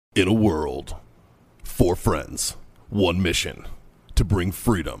In a world, 4 friends, 1 mission, to bring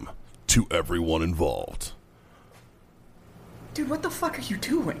freedom to everyone involved. Dude, what the fuck are you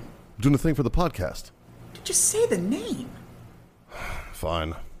doing? I'm doing a thing for the podcast. Dude, just say the name.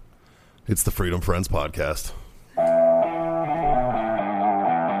 Fine. It's the Freedom Friends Podcast.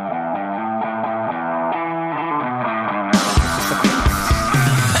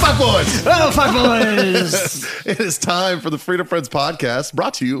 Fuck boys! Oh, fuck boys! It is time for the Freedom Friends Podcast,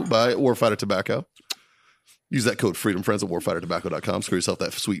 brought to you by Warfighter Tobacco. Use that code FreedomFriends at warfightertobacco.com. Score yourself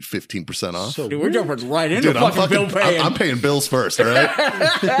that sweet 15% off. Dude, we're jumping right into fucking bill paying. I'm paying bills first, all right?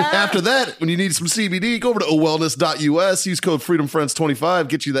 After that, when you need some CBD, go over to owellness.us. Use code FreedomFriends25.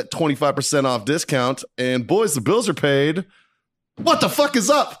 Get you that 25% off discount. And boys, the bills are paid. What the fuck is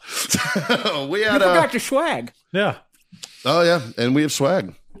up? We had forgot your swag. Yeah. Oh, yeah. And we have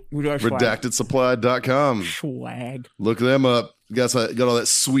swag. We do have swag. RedactedSupply.com. Swag. Look them up. Got all that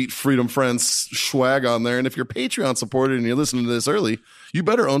sweet Freedom Friends swag on there. And if you're Patreon supported and you're listening to this early, you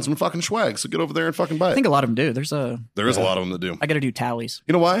better own some fucking swag. So get over there and fucking buy it. I think a lot of them do. There is a lot of them that do. I got to do tallies.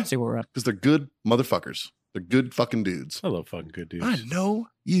 You know why? See where we're at. Because they're good motherfuckers. They're good fucking dudes. I love fucking good dudes. I know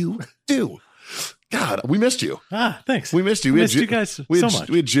you do. God, we missed you. Thanks. We missed you. Missed you guys so much.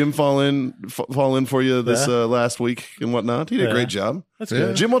 We had Jim fall in for you this last week and whatnot. He did a great job. That's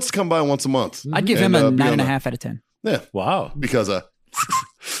good. Jim wants to come by once a month. I'd give him a 9.5 out of 10. Yeah. Wow. Because is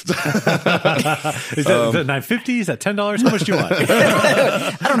that 950? Is that $10? How much do you want?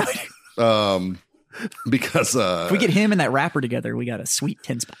 I don't know. Because if we get him and that rapper together, we got a sweet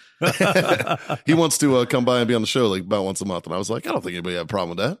 10 spot. he wants to come by and be on the show like about once a month. And I was like, I don't think anybody had a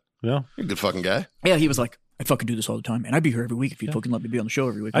problem with that. Yeah. You're a good fucking guy. Yeah, he was like, I'd fucking do this all the time. And I'd be here every week if you'd fucking let me be on the show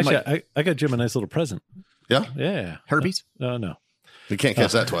every week. I'm Actually, like, I got Jim a nice little present. Yeah? Yeah. Herpes? No. You can't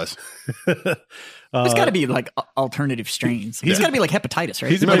catch that twice. There's got to be like alternative strains. He's got to be like hepatitis,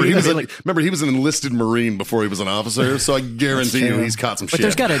 right? Remember, he was an enlisted Marine before he was an officer, so I guarantee you he's caught some but shit.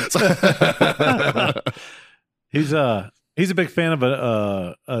 There's got to. He's a big fan of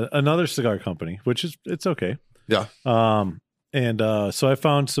another cigar company, which is it's okay. Yeah. So I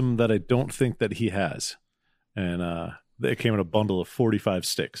found some that I don't think that he has, and it came in a bundle of 45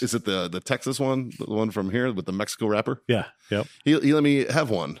 sticks. Is it the Texas one, the one from here with the Mexico wrapper? Yeah. Yep. He let me have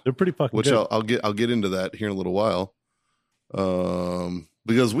one. They're pretty fucking which good. I'll get into that here in a little while.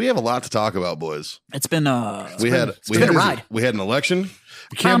 Because we have a lot to talk about, boys. It's been a ride. We had an election.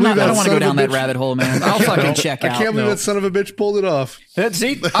 I don't want to go down that rabbit hole, man. I'll fucking check out. I can't believe that son of a bitch pulled it off.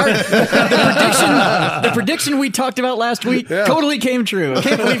 See, the prediction we talked about last week totally came true. I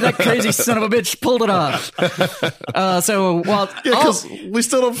can't believe that crazy son of a bitch pulled it off. Because we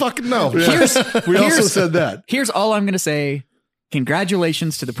still don't fucking know. We also said that. Here's all I'm going to say.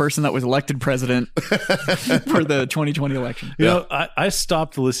 Congratulations to the person that was elected president for the 2020 election. You know, I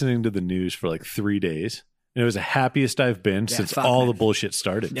stopped listening to the news for like 3 days. And it was the happiest I've been since all the bullshit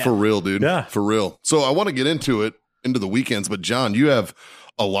started. Yeah. For real, dude. Yeah. For real. So I want to get into the weekends, but John, you have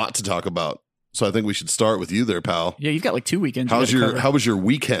a lot to talk about. So I think we should start with you there, pal. Yeah, you've got like 2 weekends. How was your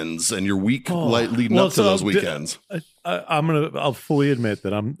weekends and your week leading up to those weekends? I'll fully admit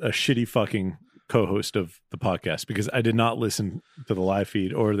that I'm a shitty fucking co-host of the podcast because I did not listen to the live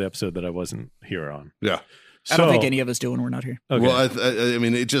feed or the episode that I wasn't here on. Yeah. I don't think any of us do when we're not here. Okay. Well, I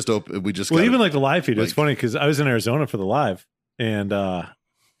mean, it just opened. We just even like the live feed. It's funny because I was in Arizona for the live, and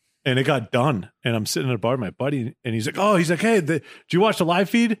it got done, and I'm sitting at a bar with my buddy, and he's like, hey, did you watch the live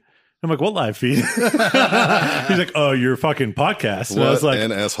feed? I'm like, what live feed? He's like, oh, your fucking podcast. And I was like,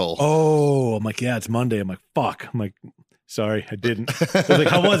 an asshole. Oh, I'm like, yeah, it's Monday. I'm like, fuck. I'm like, sorry, I didn't. I was like,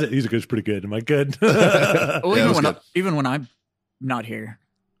 how was it? He's like, it's pretty good. I'm like, good. Even when I'm not here.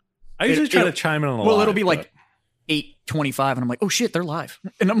 I usually try to chime in on the live. Well, it'll be like 8:25, and I'm like, oh shit, they're live,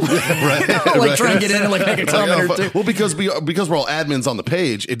 and I'm like, trying to get in and like make a comment or two. Well, because we're all admins on the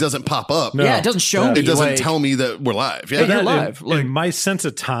page, it doesn't pop up. No. Yeah, it doesn't show me. It doesn't tell me that we're live. Yeah, you're live. And my sense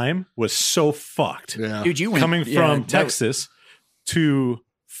of time was so fucked. Yeah. Dude, you went coming from Texas to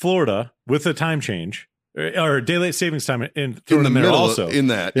Florida with a time change. Or daylight savings time in the middle also in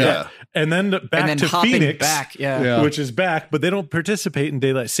that, yeah. And then back to Phoenix, which is back, but they don't participate in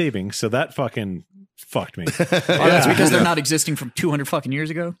daylight savings, so that fucking fucked me. That's because they're not existing from 200 fucking years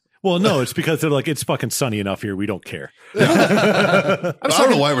ago. Well, no, it's because they're like, it's fucking sunny enough here. We don't care. I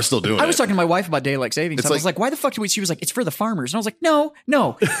don't know why we're still doing it. I was talking to my wife about daylight savings. I was like, why the fuck do we? She was like, it's for the farmers. And I was like, no.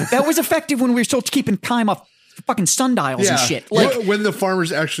 That was effective when we were still keeping time off fucking sundials and shit. Like when the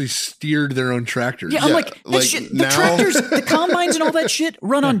farmers actually steered their own tractors. yeah, I'm like, that like shit, the now- tractors, the combines and all that shit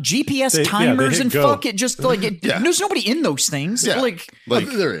run on GPS They timers hit and go. fuck it. Just like, there's nobody in those things. Yeah. Like, Like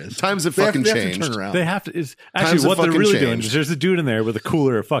there is. times have They have fucking to changed. turn around. They have to. Is Times actually have what they're fucking really doing changed. is there's a dude in there with a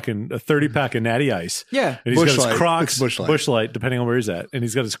cooler, a 30-pack of Natty Ice. yeah. And he's got Bush his Light. Crocs, It's Bush Light. Bush Light, depending on where he's at, and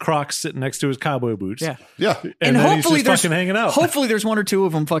he's got his Crocs sitting next to his cowboy boots. Yeah. Yeah. and, then hopefully he's there's just fucking hanging out. Hopefully there's one or two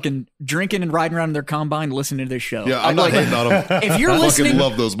of them fucking drinking and riding around in their combine listening to this show. Yeah, I'm not like, hating on them. if you're Fucking listening,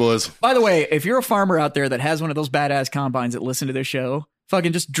 love those boys. by the way, if you're a farmer out there that has one of those badass combines that listen to this show,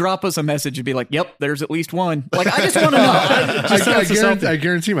 fucking just drop us a message and be like, "Yep, there's at least one." Like, I just want to know. I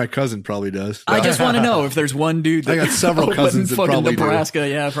guarantee my cousin probably does. I just want to know if there's one dude that I got several opened cousins that fucking probably do. Nebraska.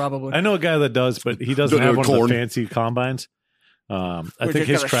 Yeah, probably. I know a guy that does, but he doesn't Don't have do one corn. of the fancy combines. I Where'd think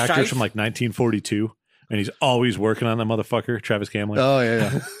you his get a tractor's scythe? from like 1942, and he's always working on that motherfucker, Travis Camlin. Oh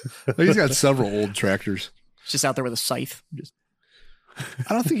yeah. He's got several old tractors. It's just out there with a scythe. Just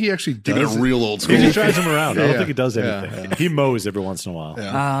I don't think he actually Keeping it does. real old He school. just drives him around. I don't Yeah, think he does yeah, anything. yeah. He mows every once in a while.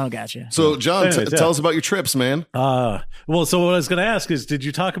 Yeah. oh, gotcha. So, John, Anyways, yeah. tell us about your trips, man. Well, so what I was going to ask is, did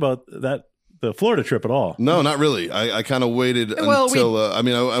you talk about the Florida trip at all? No, not really. I kind of waited Well, until,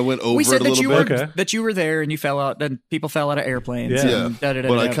 I went over We it said a that little you bit. were Okay. that you were there and you fell out. Then people fell out of airplanes. Yeah. Yeah, and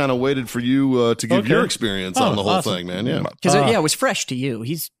da-da-da-da. but I kind of waited for you to give Okay. your experience Oh, on the whole awesome. thing, man. Yeah. because it was fresh to you.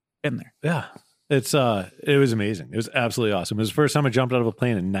 He's been there. Yeah. It was amazing. It was absolutely awesome. It was the first time I jumped out of a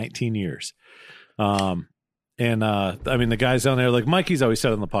plane in 19 years. I mean, the guys down there, like Mikey's always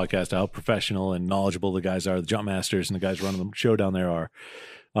said on the podcast, how professional and knowledgeable the guys are, the jump masters and the guys running the show down there are.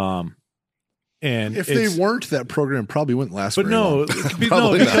 And If it's- they weren't, that program probably wouldn't last. but very no, long.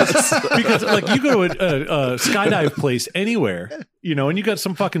 Probably because like you go to a skydive place anywhere, and you got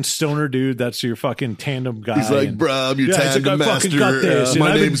some fucking stoner dude that's your fucking tandem guy. He's like, and- bro, I'm your Yeah, he's tandem like, I fucking master. got this, and My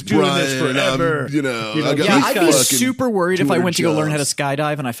I've been name's doing Brian. this forever. You know, You know, I got yeah, these I'd be fucking super worried if I 200 went to go learn how to jobs.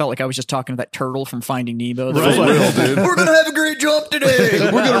 skydive and I felt like I was just talking to that turtle from Finding Nemo. That Right. was like, Real, dude. we're gonna have a great jump today.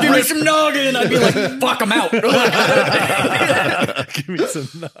 We're gonna give me some noggin. I'd be like, fuck, I'm out. Give me some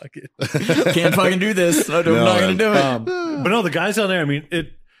nugget. Can't fucking do this. I'm not gonna do it. But no, the guys down there, I mean,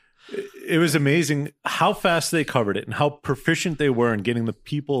 it was amazing how fast they covered it and how proficient they were in getting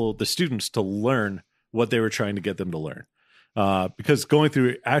the students to learn what they were trying to get them to learn. Because going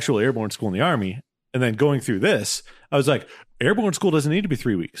through actual airborne school in the Army and then going through this, I was like, airborne school doesn't need to be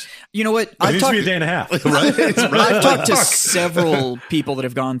 3 weeks. You know what? It I've needs to be a talked, day and a half. Right? I've talked to several people that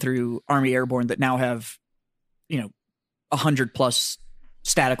have gone through Army Airborne that now have, 100 plus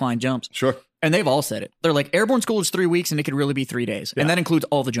static line jumps. Sure. And they've all said it. They're like, airborne school is 3 weeks and it could really be 3 days. And that includes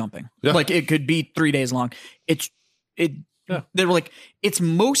all the jumping. Yeah. Like it could be 3 days long. They were like, it's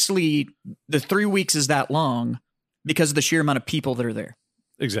mostly the 3 weeks is that long because of the sheer amount of people that are there.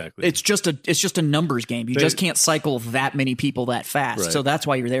 Exactly. It's just a numbers game. You just can't cycle that many people that fast. Right. So that's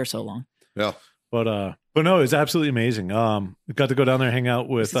why you're there so long. Yeah. But no, it was absolutely amazing. Got to go down there, hang out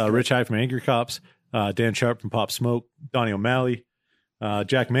with Rich High from Angry Cops, Dan Sharp from Pop Smoke, Donnie O'Malley,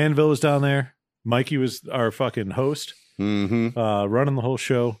 Jack Manville was down there. Mikey was our fucking host, Mm-hmm. running the whole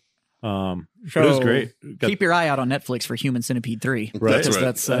show. But it was great. Keep your eye out on Netflix for Human Centipede 3. Right. Because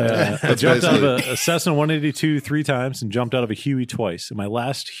That's that's I jumped out of basically- a Cessna 182 3 times and jumped out of a Huey twice. In my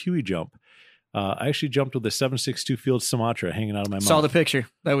last Huey jump, I actually jumped with a 7.62 Field Sumatra hanging out of my mouth. saw the picture.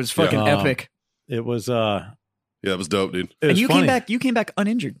 That was fucking Yeah. epic. It was Yeah, it was dope, dude. it was And you funny. came back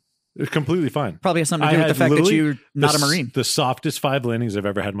uninjured. It was completely fine. Probably has something to I do with the had fact that literally you're not a the Marine. The softest 5 landings I've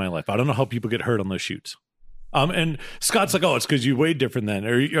ever had in my life. I don't know how people get hurt on those shoots. And Scott's like, oh, it's because you weighed different then,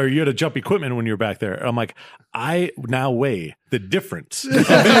 or you had to jump equipment when you were back there. I'm like, I now weigh the difference of the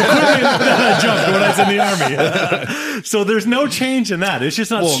equipment that I jumped when I was in the Army. So there's no change in that. It's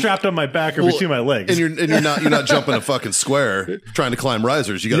just not Well, strapped on my back or well, between my legs. And you're not jumping a fucking square trying to climb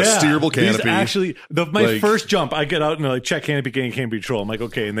risers. You got a steerable These canopy. actually, my Like- first jump, I get out and they're like, check canopy gain, canopy control. I'm like,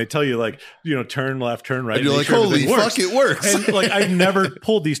 okay. And they tell you like, turn left, turn right. and you're make like, sure holy everything fuck, it works. And like I've never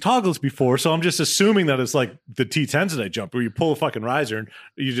pulled these toggles before, so I'm just assuming that it's like the T10s that I jump, where you pull a fucking riser and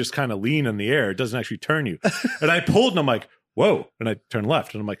you just kind of lean in the air. It doesn't actually turn you. And I pulled, and I'm like, whoa! And I turned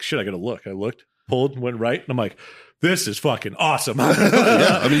left, and I'm like, shit, I got to look. I looked, pulled, went right, and I'm like, this is fucking awesome.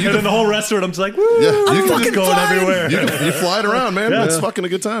 I mean, you and then the whole rest of it, I'm just like, woo! Yeah, I'm you can fucking just going everywhere. you fly it around, man. Yeah. It's fucking a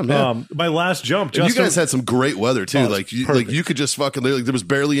good time. Man. My last jump, And you Justin, guys had some great weather too. Oh, it's like perfect. you could just fucking. There was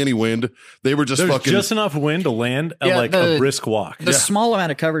barely any wind. They were just there's fucking. just enough wind to land at Yeah, like a brisk walk. The small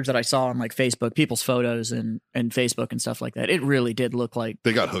amount of coverage that I saw on like Facebook, people's photos and Facebook and stuff like that, it really did look like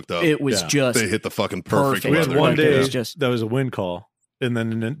they got hooked up. it was Yeah. just They hit the fucking perfect perfect. We had weather. one Like, it day was just- that was a wind call, and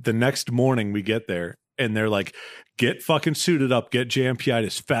then the next morning we get there, and they're like, get fucking suited up, get JMPI'd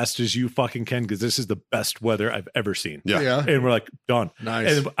as fast as you fucking can, because this is the best weather I've ever seen. Yeah. And we're like, done.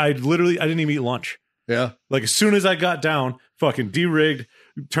 Nice. And I didn't even eat lunch. Yeah. Like as soon as I got down, fucking de-rigged,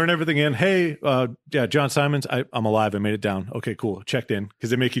 turn everything in. Hey, John Simons, I'm alive. I made it down. Okay, cool. Checked in, because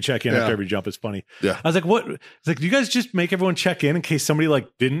they make you check in after every jump. It's funny. Yeah. I was like, what? It's like, do you guys just make everyone check in case somebody like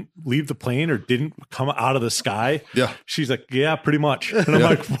didn't leave the plane or didn't come out of the sky? Yeah. She's like, yeah, pretty much. And I'm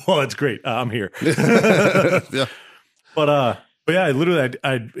like, well, that's great. I'm here. Yeah. But yeah,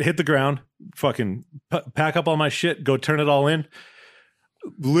 I hit the ground, fucking pack up all my shit, go turn it all in.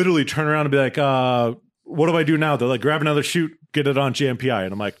 Literally turn around and be like, what do I do now? They're like, grab another chute, get it on JMPI.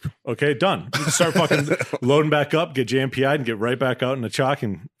 And I'm like, okay, done. Start fucking loading back up, get JMPI and get right back out in the chalk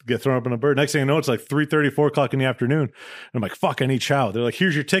and get thrown up in a bird. Next thing I know, it's like 3:30, 4 o'clock in the afternoon. And I'm like, fuck, I need chow. They're like,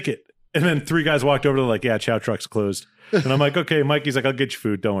 here's your ticket. And then 3 guys walked over, they're like, yeah, chow truck's closed. And I'm like, okay, Mikey's like, I'll get you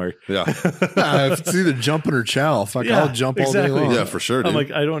food. Don't worry. Yeah. If it's either jumping or chow, fuck, Yeah, I'll jump all exactly. day long. Yeah, for sure, dude. I'm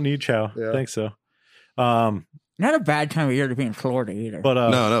like, I don't need chow. Yeah. Thanks so. Not a bad time of year to be in Florida either. But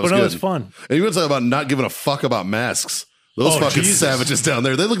No, it was but it good. was fun. And you want to talk about not giving a fuck about masks. Those Oh, fucking Jesus. savages down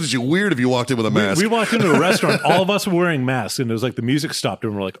there, they looked at you weird if you walked in with a mask. We walked into a restaurant, all of us were wearing masks, and it was like the music stopped,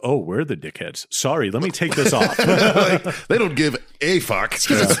 and we're like, oh, we're the dickheads. Sorry, let me take this off. Like, they don't give a fuck. It's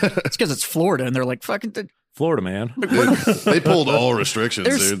because it's Florida, and they're like, fucking, Florida, man. They pulled all restrictions,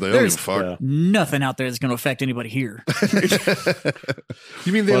 dude. They don't give a fuck. Yeah. nothing out there that's going to affect anybody here.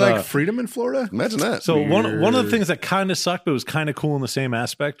 You mean they But, like freedom in Florida? Imagine that. So one of the things that kind of sucked, but was kind of cool in the same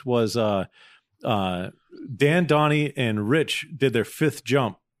aspect, was Dan, Donnie, and Rich did their 5th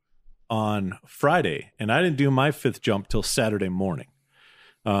jump on Friday, and I didn't do my 5th jump till Saturday morning.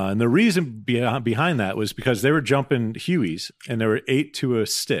 And the reason behind that was because they were jumping Hueys, and there were 8 to a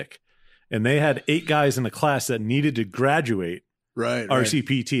stick, and they had 8 guys in the class that needed to graduate Right.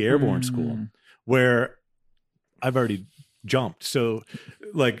 RCPT Airborne School, where I've already jumped. So,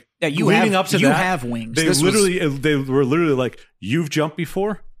 like, Yeah, you leading have, up to you that, have wings. they This was- they were literally like, "You've jumped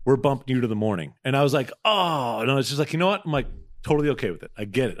before. We're bumping you to the morning." And I was like, "Oh no!" It's just like, you know what? I'm like totally okay with it. I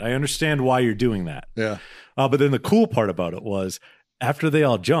get it. I understand why you're doing that. Yeah. But then the cool part about it was, after they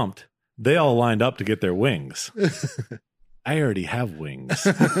all jumped, they all lined up to get their wings. I already have wings.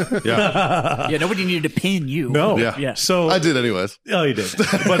 Yeah. yeah, nobody needed to pin you. No. Yeah. Yeah. So I did anyways. Oh, you did.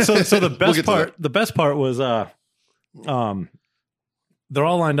 But so the best get to part, the best part was, they're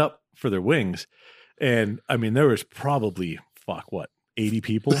all lined up for their wings, and I mean, there was probably 80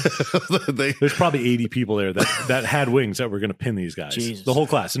 people. There's probably 80 people there that had wings that were going to pin these guys. Jesus. The whole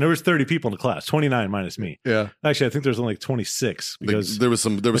class, and there was 30 people in the class, 29 minus me. Yeah. Actually, I think there's only like 26 because there was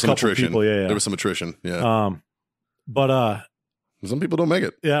some couple attrition. people, yeah. There was some attrition. Yeah. But Some people don't make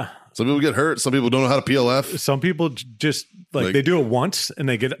it. yeah. Some people get hurt. Some people don't know how to PLF. Some people just like they do it once and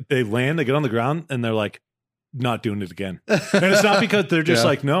they land, they get on the ground, and they're like, not doing it again. And it's not because they're just Yeah.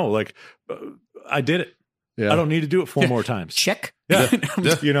 like, no, like I did it. Yeah. I don't need to do it 4 more times. Check. Yeah.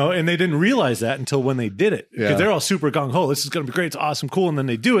 Yeah. You know, and they didn't realize that until when they did it. Because Yeah. they're all super gung ho. This is going to be great. It's awesome, cool. And then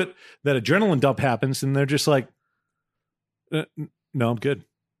they do it. That adrenaline dump happens, and they're just like, no, I'm good.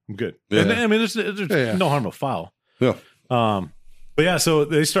 I'm good. Yeah. And, I mean, there's Yeah. no harm, no foul. Yeah. But yeah, so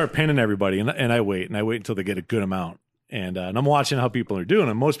they start pinning everybody, and I wait until they get a good amount. And I'm watching how people are doing.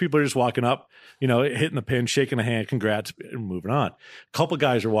 And most people are just walking up, you know, hitting the pin, shaking a hand, congrats, and moving on. A couple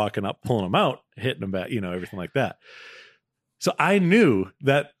guys are walking up, pulling them out, hitting them back, you know, everything like that. So I knew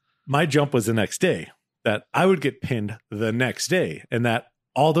that my jump was the next day, that I would get pinned the next day, and that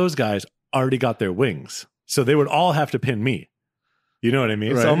all those guys already got their wings. So they would all have to pin me. You know what I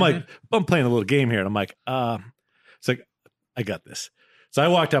mean? Right. So I'm like, I'm playing a little game here. And I'm like, it's like, I got this. So I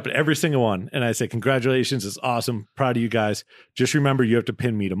walked up at every single one and I said, congratulations, it's awesome. Proud of you guys. Just remember, you have to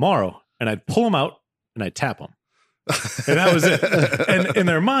pin me tomorrow. And I'd pull them out and I'd tap them. And that was it. And in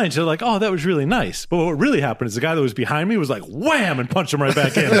their minds, they're like, oh, that was really nice. But what really happened is the guy that was behind me was like, wham, and punched him right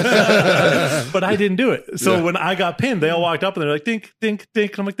back in. But I didn't do it. So when I got pinned, they all walked up and they're like, dink, dink,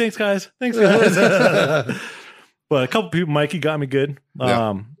 dink. And I'm like, thanks, guys. Thanks, guys. But a couple people, Mikey got me good.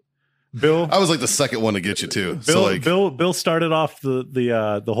 Yeah. Bill. I was like the second one to get you too. So like, Bill started off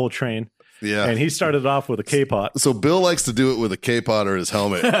the whole train, yeah. and he started off with a K-pot. So Bill likes to do it with a K-pot or his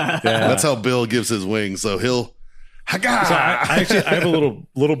helmet. That's how Bill gives his wings. So he'll, Haga! So I have a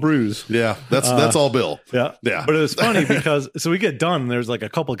little bruise. yeah, that's all Bill. Yeah, Yeah. But it was funny because so we get done, and there's like a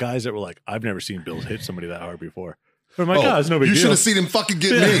couple guys that were like, "I've never seen Bill hit somebody that hard before." But I'm like, "Oh, it's no big you deal." should have seen him fucking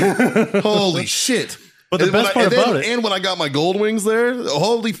get me. Holy shit. But the best part about it, and when I got my gold wings there,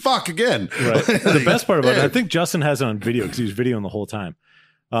 holy fuck again. right? The best part about it, Yeah. I think Justin has it on video because he was videoing the whole time.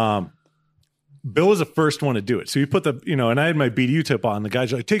 Bill was the first one to do it. So he put and I had my BDU tip on. The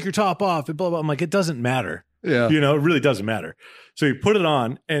guy's like, take your top off and blah, blah. I'm like, it doesn't matter. Yeah. It really doesn't matter. So he put it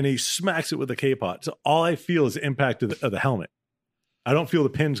on and he smacks it with the K-pot. So all I feel is the impact of the helmet. I don't feel the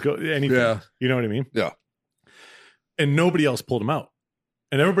pins go anything. Yeah. You know what I mean? Yeah. And nobody else pulled him out.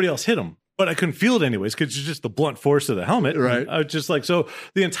 And everybody else hit him. But I couldn't feel it anyways because it's just the blunt force of the helmet. Right. I was just like, so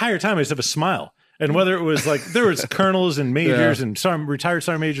the entire time I just have a smile. And whether it was like, there was colonels and majors and retired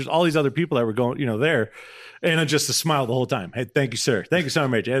sergeant majors, all these other people that were going, there. And just a smile the whole time. Hey, thank you, sir. Thank you,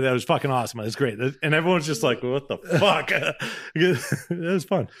 Sergeant Major. Hey, that was fucking awesome. That was great. And everyone's just like, what the fuck? It was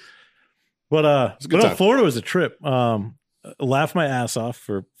fun. But time. Florida was a trip. Laughed my ass off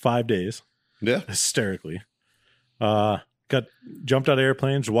for 5 days. Yeah. Hysterically. Got jumped out of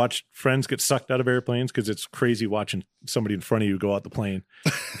airplanes, watched friends get sucked out of airplanes because it's crazy watching somebody in front of you go out the plane.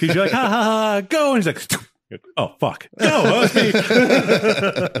 Because you're like, ha, ha, ha, go. And he's like, oh, fuck. No, that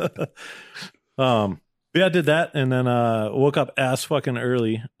was me. Yeah, I did that. And then woke up ass fucking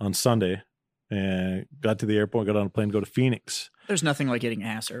early on Sunday and got to the airport, got on a plane, go to Phoenix. There's nothing like getting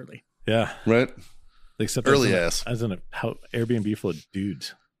ass early. Yeah. Right. Except Early I was in a Airbnb full of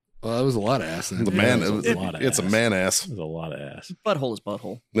dudes. Well, that was a lot of ass. Then. The man, it was a lot of it's ass. a man ass. It was a lot of ass. Butthole is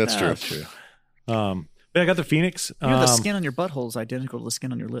butthole. That's true. That's true. Yeah, I got to Phoenix. The skin on your butthole is identical to the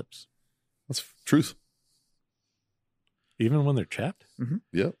skin on your lips. That's truth. Even when they're chapped? Mm-hmm.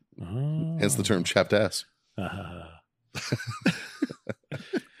 Yep. Oh. Hence the term chapped ass.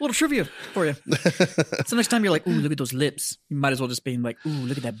 Little trivia for you. So next time you're like, ooh, look at those lips. You might as well just be like, ooh,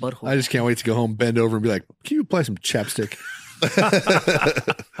 look at that butthole. I just can't wait to go home, bend over, and be like, "Can you apply some chapstick?"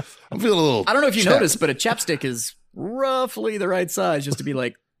 I'm feeling a little. I don't know if you chapped. noticed, but a chapstick is roughly the right size just to be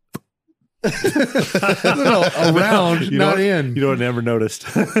like, No, around, You not know, in. You know what I never noticed?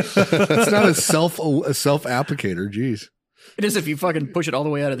 It's not a self applicator. Jeez. it is if you fucking push it all the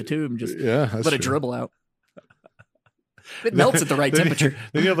way out of the tube and just Yeah, that's let it true. dribble out. It melts at the right temperature.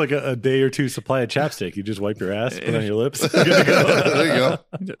 Then you have like a day or two supply of chapstick. You just wipe your ass, put it on your lips. Good to go. There you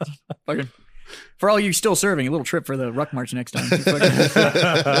go. Fucking, for all you still serving, a little trip for the Ruck March next time.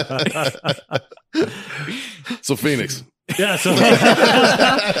 So Phoenix. Yeah, so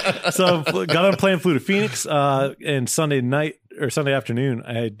got on a plane, flew to Phoenix, and Sunday night or Sunday afternoon,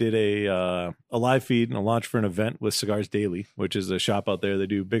 I did a live feed and a launch for an event with Cigars Daily, which is a shop out there. They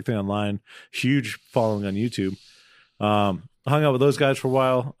do big thing online, huge following on YouTube. Hung out with those guys for a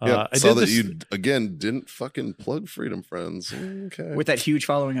while. Yeah, I saw did that this, you again didn't fucking plug Freedom Friends. Okay, With that huge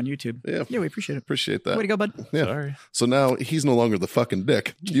following on YouTube. Yeah. Yeah, we appreciate it. appreciate that. Way to go, bud. Yeah. Sorry. So now he's no longer the fucking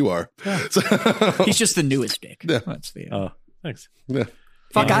dick. You are. So- He's just the newest dick. Yeah. That's the Oh, thanks. yeah.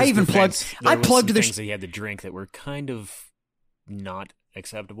 fuck. In I his even defense, plugged. there I was plugged some the. things that he had to drink that were kind of not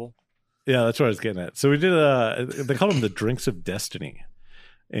acceptable. Yeah, that's what I was getting at. So we did they called them the Drinks of Destiny.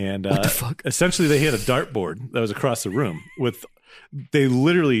 And What the fuck? essentially they had a dartboard that was across the room with, they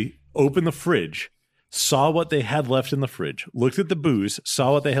literally opened the fridge, saw what they had left in the fridge, looked at the booze,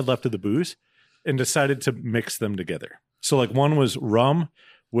 saw what they had left of the booze, and decided to mix them together. So like one was rum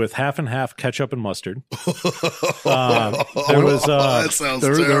with half and half ketchup and mustard. There was that sounds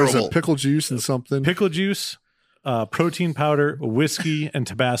There was terrible. a pickle juice and something. pickle juice, protein powder, whiskey, and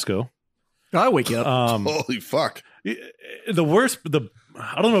Tabasco. I'll wake you up. Holy fuck! The worst,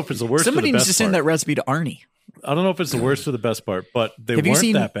 I don't know if it's the worst. Somebody or the needs best to send part. that recipe to Arnie. I don't know if it's the worst or the best part, but they Have you weren't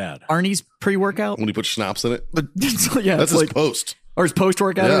seen that bad. Arnie's pre-workout? When you put schnapps in it, Yeah, that's it's his like, post. or his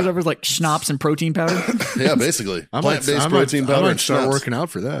post-workout Yeah. or whatever, like schnapps and protein powder. Yeah, basically I might, plant-based protein powder I might and start schnapps. working out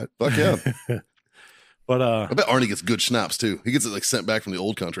for that. Fuck yeah! But I bet Arnie gets good schnapps too. He gets it like sent back from the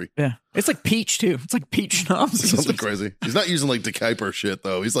old country. Yeah, it's like peach too. It's like peach schnapps. Something crazy. He's not using like DeKuyper shit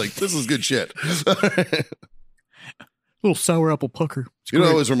though. He's like, this is good shit. Little sour apple pucker. It's You know, it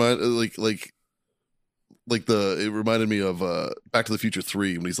great. always remind it reminded me of Back to the Future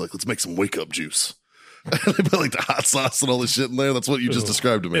 3 when he's like, let's make some wake up juice. They put like the hot sauce and all this shit in there. That's what you just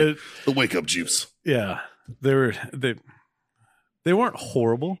described to me. it, The wake up juice. yeah, they weren't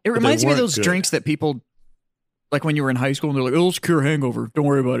horrible. It but they reminds me of weren't those good. drinks that people like when you were in high school and they're like, "Oh, let's cure a hangover. Don't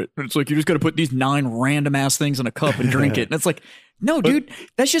worry about it." And it's like you just got to put these 9 random ass things in a cup and drink it. And it's like, no, dude,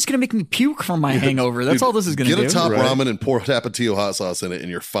 that's just gonna make me puke from my hangover. That's Dude, all this is gonna Get do. a top Right. ramen and pour Tapatio hot sauce in it and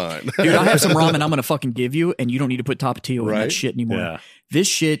you're fine. Dude, I have some ramen I'm gonna fucking give you, and you don't need to put Tapatio in that Right. shit anymore. Yeah, This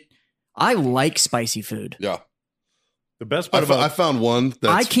shit, I like spicy food. Yeah. the best I part about found one that's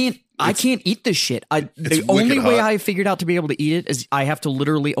I can't eat this shit. The It's only wicked way hot. I figured out to be able to eat it is I have to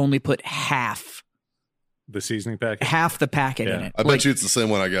literally only put half the seasoning packet. the packet in Yeah. it. I bet you it's the same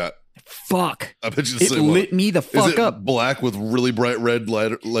one I got. Fuck. I bet you the It same one. lit me the Is fuck it up. black with really bright red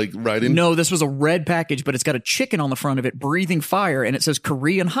light, like writing? No, this was a red package, but it's got a chicken on the front of it breathing fire, and it says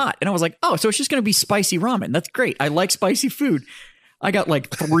Korean hot. And I was like, oh, so it's just going to be spicy ramen. That's great. I like spicy food. I got like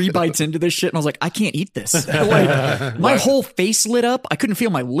 3 bites into this shit, and I was like, I can't eat this. Like, my whole face lit up. I couldn't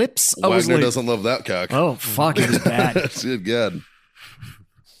feel my lips. I was Wagner like, doesn't love that cock. oh, fuck, it was bad. Good God.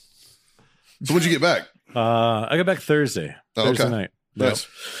 So when'd you get back? I got back Thursday. Oh, Thursday okay. night. Nice.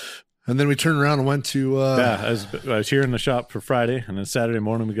 And then we turned around and went to Yeah, I was here in the shop for Friday, and then Saturday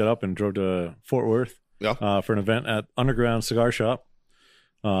morning we got up and drove to Fort Worth for an event at Underground Cigar Shop.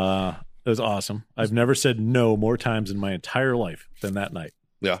 It was awesome. I've never said no more times in my entire life than that night.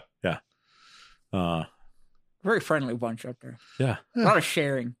 Yeah. Yeah. Very friendly bunch up there. Yeah. A lot of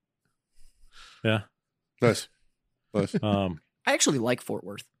sharing. Yeah. Nice. Nice. I actually like Fort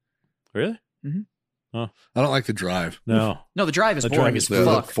Worth. Really? I don't like the drive. No. No, the drive is The boring drive as is Yeah,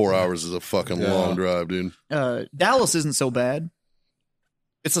 fuck. that 4 hours is a fucking Yeah. long drive, dude. Dallas isn't so bad.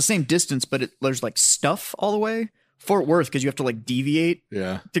 It's the same distance, but there's like stuff all the way. Fort Worth, because you have to like deviate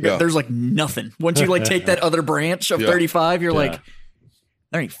Yeah. to go. Yeah. There's like nothing. Once you like take that other branch of Yeah. 35, you're Yeah. like,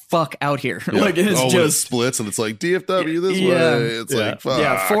 there ain't fuck out here. Yeah. Like it's when it just splits and it's like DFW this Yeah. way. It's Yeah. like, fuck.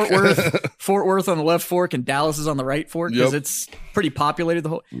 yeah. Fort Worth on the left fork, and Dallas is on the right fork because Yep. it's pretty populated. The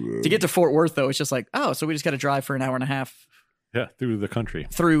whole to get to Fort Worth though, it's just like, oh, so we just got to drive for an hour and a half Yeah, through the country.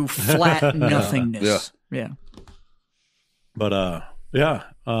 through flat nothingness. Yeah. But yeah.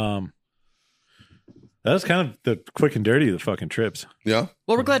 That was kind of the quick and dirty of the fucking trips. Yeah.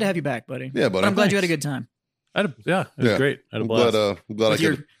 Well, we're glad to have you back, buddy. Yeah, buddy. I'm glad you had a good time It was great. I had a I'm blast. glad, I'm glad I with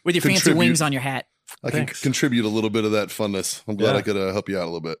your could fancy contribute. wings on your hat. I can Thanks. contribute a little bit of that funness. I'm glad Yeah. I could help you out a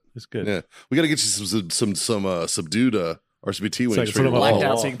little bit. It's good. Yeah, we got to get you some subdued RCBT wings So I can for put your them on wall. the Blacked out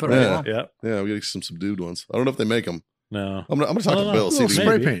wall. so you can put it on the Yeah. wall. Yeah. Yeah, we got to get some subdued ones. I don't know if they make them. No. I'm gonna talk to No, Bill. See if he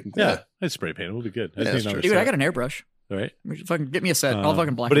Spray can- Maybe. paint. Yeah. I'd spray paint. It will be good. Yeah, that's true. Dude, I got an airbrush. All right. We should fucking get me a set. I'll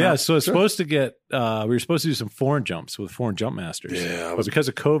fucking black But it yeah, out. so it's supposed to get, we were supposed to do some foreign jumps with foreign jump masters. Yeah, I But was because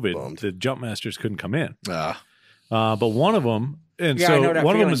of COVID, bummed. the jump masters couldn't come in. Ah. But one of them, and Yeah, I know so that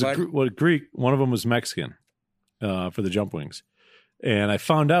one of them feeling, was Greek, one of them was Mexican for the jump wings. And I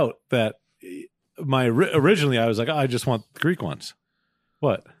found out that originally I was like, oh, I just want the Greek ones.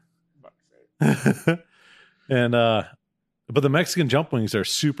 What? And, but the Mexican jump wings are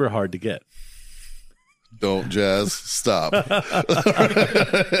super hard to get. Don't Jazz stop.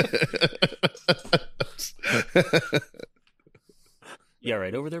 Yeah,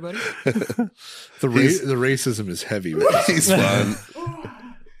 right over there, buddy. The racism is heavy. He's fine.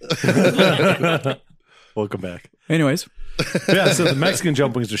 Welcome back. Anyways, Yeah, so the Mexican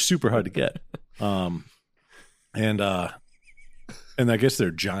jump wings are super hard to get. And I guess they're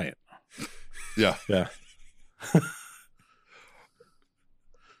giant. Yeah, Yeah.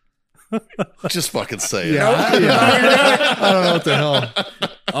 just fucking say it. I don't know what the hell.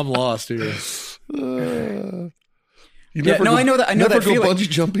 I'm lost here. You Yeah, no, I know that- I know never that go feeling. bungee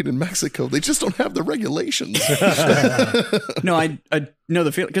jumping in Mexico. They just don't have the regulations. no, I know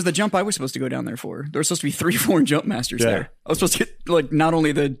the feeling because the jump I was supposed to go down there for, there were supposed to be 3 foreign jump masters Yeah. there. I was supposed to get like not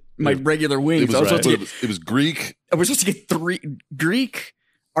only my regular wings, It was, I was supposed to get. it was Greek, I was supposed to get 3 Greek,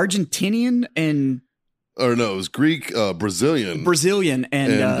 Argentinian, and or no, it was Greek, Brazilian, Brazilian,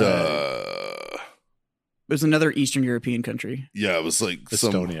 and and there's another Eastern European country. yeah, it was like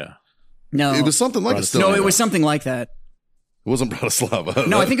some. Estonia. No, It was something like Bratislava. Estonia. no, it was something like that. It wasn't Bratislava.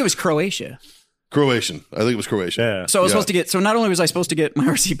 No, I think it was Croatia. Croatian. I think it was Croatian. Yeah. So I was Yeah. supposed to get. So not only was I supposed to get my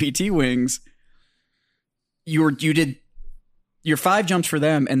RCPT wings, you did your 5 jumps for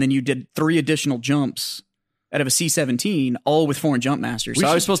them, and then you did 3 additional jumps out of a C-17, all with foreign jump masters. So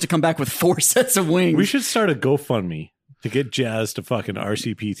I was supposed to come back with 4 sets of wings. We should start a GoFundMe to get Jazz to fucking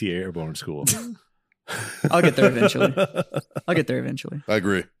RCPT Airborne School. I'll get there eventually. I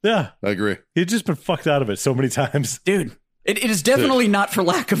agree. Yeah. I agree. He's just been fucked out of it so many times. Dude, it is definitely not for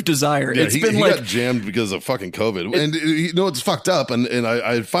lack of desire. Yeah, It's he been like got jammed because of fucking COVID. And you know, it's fucked up. And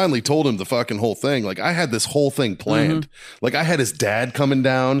I finally told him the fucking whole thing. Like, I had this whole thing planned. Like, I had his dad coming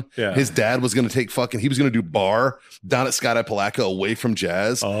down. Yeah. His dad was going to he was going to do bar down at Skydive Palaca away from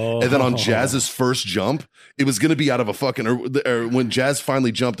Jazz. Oh. And then on Jazz's first jump, it was going to be out of a fucking, or when Jazz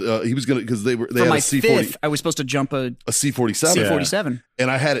finally jumped, he was going to, because they for had my a C-40, 5th, I was supposed to jump a a C-47. C-47.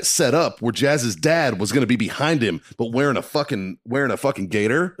 And I had it set up where Jazz's dad was going to be behind him, but wearing a fucking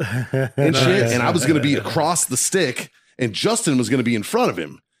gator and shit. And I was going to be across the stick, and Justin was going to be in front of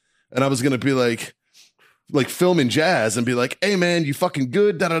him. And I was going to be like, like filming Jazz and be like, hey man, you fucking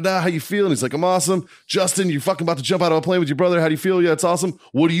good, how you feel? And he's like, I'm awesome. Justin, you fucking about to jump out of a plane with your brother, how do you feel? Yeah, it's awesome.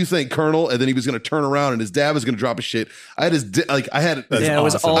 What do you think, Colonel? And then he was gonna turn around and his dad was gonna drop his shit. I had it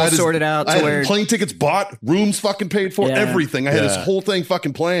was all sorted out I to had where plane tickets bought, rooms fucking paid for, Yeah. everything. I had this Yeah. whole thing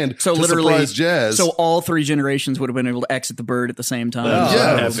fucking planned so to literally surprise Jazz. so all 3 generations would have been able to exit the bird at the same time. Oh,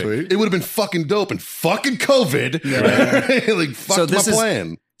 yeah, that was sweet. it would have been fucking dope and fucking COVID. Like fucked So this my is-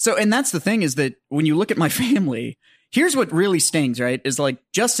 plan. So, and that's the thing is that when you look at my family, here's what really stings, right? Is like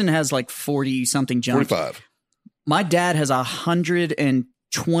Justin has like 40 something jumps. 45. My dad has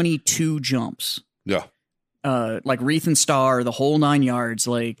 122 jumps. Yeah. Like Wreath and Star, the whole 9 yards,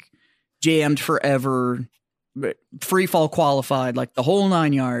 like jammed forever, free fall qualified, like the whole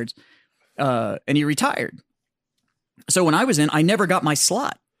 9 yards. And he retired. So when I was in, I never got my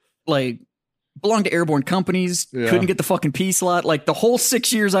slot. Like, belonged to airborne companies, Yeah. couldn't get the fucking P slot. Like the whole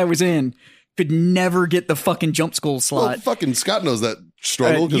 6 years I was in, could never get the fucking jump school Well, slot. fucking Scott knows that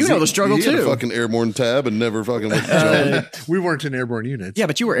struggle. 'cause you know the struggle, he had too. a fucking airborne tab and never fucking like jumped. We weren't in airborne units. Yeah,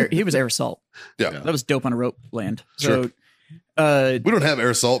 but he was air assault. Yeah. That was dope on a rope land. Sure. So, We don't have air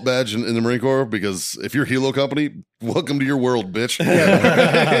assault badge in the Marine Corps because if you're Helo Company, welcome to your world, bitch.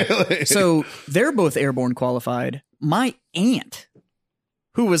 so they're both airborne qualified. My aunt,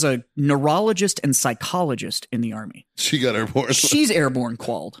 who was a neurologist and psychologist in the Army, she got airborne. she's airborne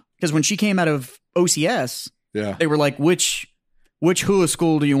qualled. Because when she came out of OCS, Yeah. they were like, which Hula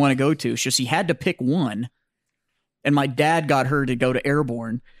school do you want to go to? So she had to pick one. And my dad got her to go to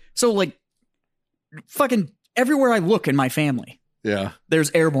airborne. So like fucking everywhere I look in my family, Yeah. there's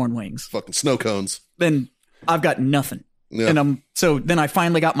airborne wings. Fucking snow cones. Then I've got nothing. Yeah. And so then I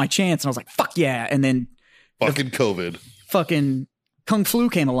finally got my chance and I was like, fuck yeah. And then Fucking COVID. fucking Kung Flu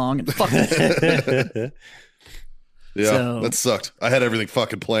came along and fuck it. Yeah, So- that sucked. I had everything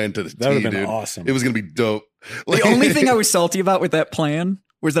fucking planned to the That would've T, been dude. awesome. It was gonna be dope. The only thing I was salty about with that plan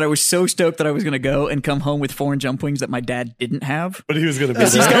was that I was so stoked that I was going to go and come home with 4 jump wings that my dad didn't have. But he was going to be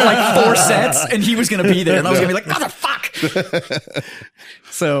Because he's there. got like 4 sets and he was going to be there. And I was going to be like, motherfuck.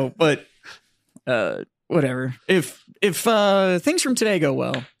 So, but whatever. If things from today go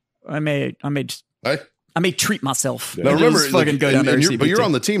well, I may treat myself. Now and remember, just fucking go down there. and but you're CBT.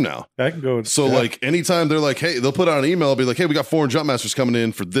 on the team now. I can go. So like anytime they're like, hey, they'll put out an email, be like, hey, we got 4 jump masters coming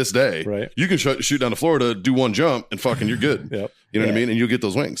in for this day. Right. You can shoot down to Florida, do 1 jump, and fucking you're good. Yep. You know what I mean? And you'll get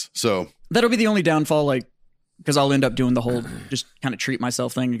those wings. So That'll be the only downfall, like, because I'll end up doing the whole just kind of treat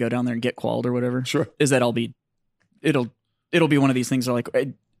myself thing and go down there and get qualled or whatever. sure. Is that it'll be one of these things where like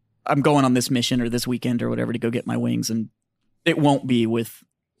I'm going on this mission or this weekend or whatever to go get my wings, and it won't be with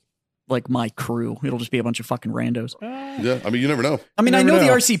like my crew. It'll just be a bunch of fucking randos. Yeah. I mean, you never know. I mean, I never know the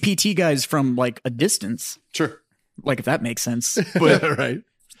know. RCPT guys from like a distance, Sure. like if that makes sense. But Right.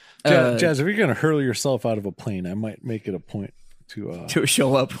 Jazz, if you're going to hurl yourself out of a plane, I might make it a point to. to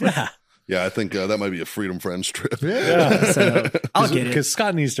show up, Yeah, I think that might be a Freedom Friends trip. so I'll get it. Because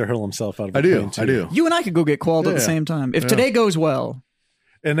Scott needs to hurl himself out of a I do. plane too. I do. You and I could go get qualled at the Yeah. same time. If today goes well,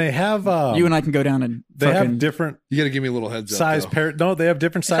 And they have you and I can go down and they fucking. have different You got to give me a little heads size up. though. No, they have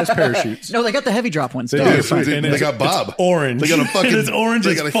different size parachutes. No, they got the heavy drop ones. They too. do. Dude, Fine. dude, And they it's- got Bob. It's orange. They got a fucking. And it's orange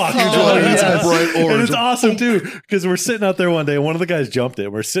They as got a fuck. huge Oh, one. It's yes. bright And orange. it's awesome too because we're sitting out there one day. And one of the guys jumped it.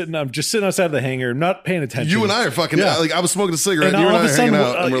 I'm just sitting outside the hangar, not paying attention. You and I are fucking. Yeah. Like I was smoking a cigarette. And And you all and of I a are sudden, hanging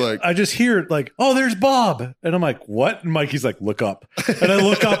out, and we're like, I just hear it like, "Oh, there's Bob," and I'm like, "What?" And Mikey's like, "Look up," and I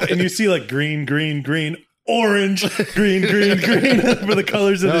look up, and you see like green, green, green, orange, green, green, green for the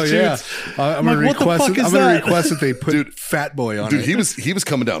colors of Oh the yeah, shoots. I'm like, gonna what the request. fuck is I'm gonna that? request that they put Fat Boy on dude, it. he was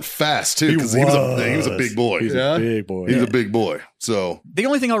coming down fast too He because he was a big boy. He's Yeah. a big boy. He's a big boy. So The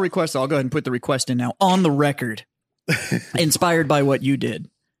only thing I'll request, I'll go ahead and put the request in now on the record, inspired by what you did.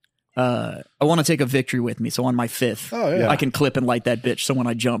 I want to take a victory with me. So on my 5th, Oh yeah. I can clip and light that bitch. So when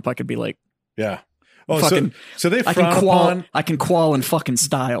I jump, I could be like, Yeah. Oh, Fucking- so they I frown can qual. upon I can qual in fucking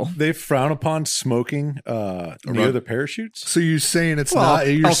style. they frown upon smoking near the parachutes. So you're saying it's Well, not?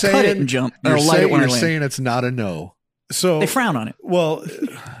 You're I'll saying cut it and jump. You're, Or light it saying, when I you're land. saying it's not a no. So They frown on it. well,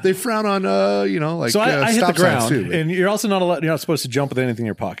 They frown on like so I hit the stop signs, ground, too. and you're also not allowed. You're not supposed to jump with anything in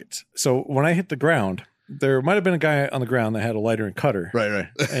your pockets. So when I hit the ground, there might have been a guy on the ground that had a lighter and cutter, Right.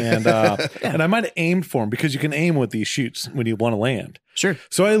 and and I might have aimed for him because you can aim with these shoots when you want to land. Sure.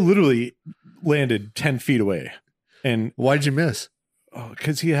 So I literally landed 10 feet away, and Why'd you miss?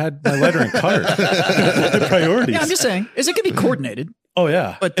 because he had my lighter and cutter priorities. Yeah, I'm just saying, is it could be coordinated? Oh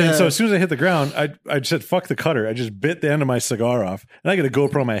yeah, But, and so as soon as I hit the ground, I said fuck the cutter. I just bit the end of my cigar off, and I got a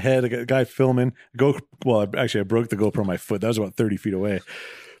GoPro on my head. I got a guy filming. I broke the GoPro on my foot. That was about 30 feet away,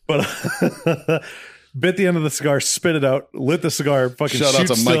 but bit the end of the cigar, spit it out, lit the cigar, fucking Shout out shoot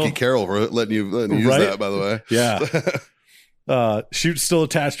to still. Mikey Carroll for letting you use Right? that, by the way. Yeah. Shoot still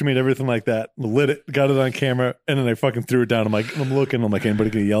attached to me and everything like that. Lit it, got it on camera, and then I fucking threw it down. I'm like, I'm looking, I'm like, anybody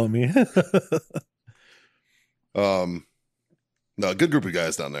gonna yell at me? No, good group of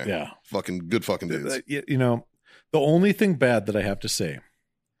guys down there. Yeah. Fucking good fucking dudes. You know, the only thing bad that I have to say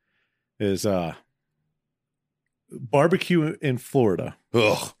is barbecue in Florida.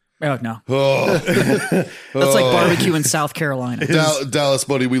 Ugh. Oh no, Ugh. that's like barbecue in South Carolina. Dallas,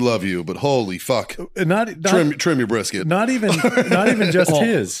 buddy, we love you, but holy fuck. Not Trim your brisket. not even just Oh.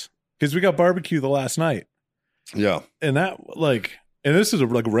 his, because we got barbecue the last night. Yeah. And that, like, and this is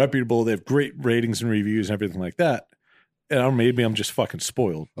like reputable. They have great ratings and reviews and everything like that. And maybe I'm just fucking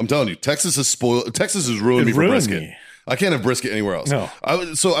spoiled. I'm telling you, Texas is spoiled. Texas has ruined me It for ruined brisket. me. I can't have brisket anywhere else. No.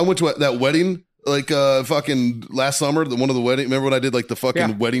 So I went to that wedding like fucking last summer, one of the wedding. Remember when I did like the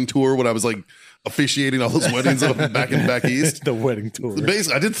fucking wedding tour when I was like officiating all those weddings back east? The wedding tour.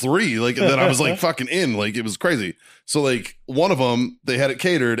 Basically, I did 3. Like then I was like fucking in. Like it was crazy. So like one of them, they had it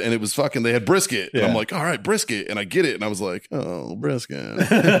catered and it was fucking. They had brisket. And I'm Yeah. like, all right, brisket, and I get it. And I was like, oh, brisket.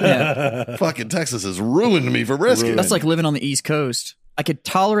 Yeah. Fucking Texas has ruined me for brisket. That's like living on the East Coast. I could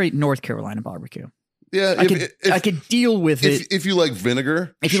tolerate North Carolina barbecue. Yeah, I could deal with it. if you like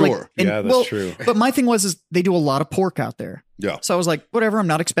vinegar, If you sure. like, and- Yeah, that's true. But my thing was they do a lot of pork out there. Yeah. So I was like, whatever. I'm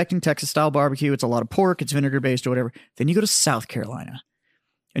not expecting Texas style barbecue. It's a lot of pork. It's vinegar based or whatever. Then you go to South Carolina,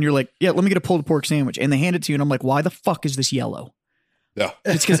 and you're like, yeah, let me get a pulled pork sandwich, and they hand it to you, and I'm like, why the fuck is this yellow? Yeah.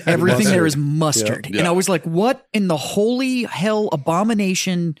 It's because everything there is mustard. Yeah. And I was like, what in the holy hell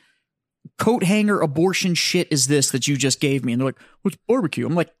abomination coat hanger abortion shit is this that you just gave me? And they're like, what's barbecue?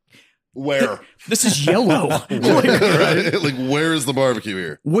 I'm like, Where? this is yellow. Like, Right? Like, where is the barbecue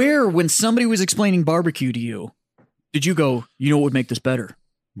here? where, when somebody was explaining barbecue to you, did you go, you know what would make this better?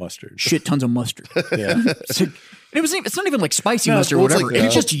 Mustard. Shit tons of mustard. Yeah. And it's not even like spicy No, mustard or well, it's whatever. like-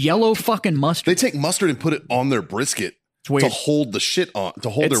 It's just yellow fucking mustard. They take mustard and put it on their brisket It's weird. to hold the shit on, to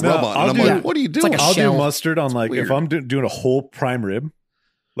hold It's their rub not- on. And I'll I'm do- like, what are you It's like doing? a I'll shell. do mustard on like weird. if I'm doing a whole prime rib,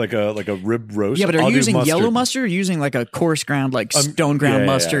 like a rib roast. Yeah, but are I'll you do using yellow mustard or using like a coarse ground, like stone ground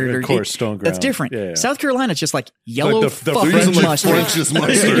mustard? Yeah, or coarse stone ground. That's different. Yeah, yeah. South Carolina, it's just like yellow the They're fucking using like mustard. French's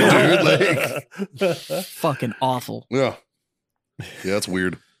mustard, dude. Like, Fucking awful. yeah. Yeah, that's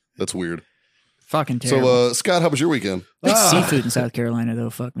weird. That's weird. Fucking terrible. So, Scott, how was your weekend? Big seafood in South Carolina, though.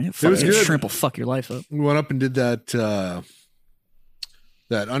 Fuck man, was good. Shrimp will fuck your life up. We went up and did that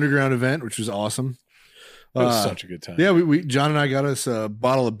underground event, which was awesome. That was such a good time. Yeah, we John and I got us a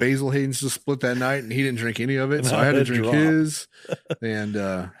bottle of Basil Hayden's to split that night, and he didn't drink any of it, so No, I had to that drink drop. his. And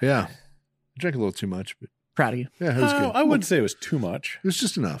yeah, I drank a little too much, but Proud of you. yeah, it was good. I wouldn't say it was too much. It was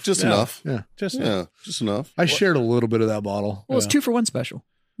just enough. Just Yeah. enough. yeah, Just Yeah, just enough. I shared a little bit of that bottle. Well, it's 2 for 1 special.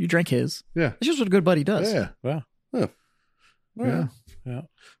 You drank his. Yeah, It's just what a good buddy does. yeah, wow. yeah. Yeah.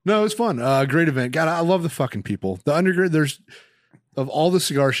 No, it was fun. Great event. God, I love the fucking people. The underground. There's of all the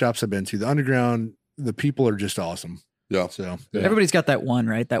cigar shops I've been to, the underground. The people are just awesome. Yeah. So yeah. Everybody's got that one,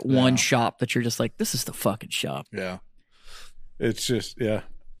 right? That one Yeah. shop that you're just like, this is the fucking shop. Yeah. It's just It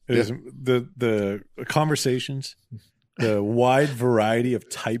is the conversations, the wide variety of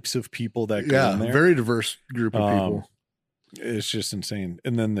types of people that go Yeah, in there. very diverse group of people. It's just insane.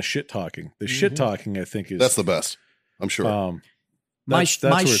 And then the shit talking. The shit talking, I think, is That's the best. I'm sure. My that's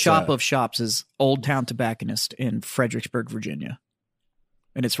where it's shop at. of shops is Old Town Tobacconist in Fredericksburg, Virginia.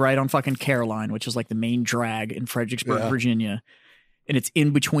 And it's right on fucking Caroline, which is like the main drag in Fredericksburg, Yeah. Virginia. And it's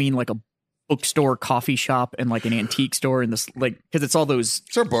in between like a bookstore, coffee shop, and like an antique store. And this, like, because it's all those. Is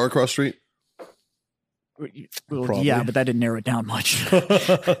there a bar across the street? Well, Probably. yeah, but that didn't narrow it down much.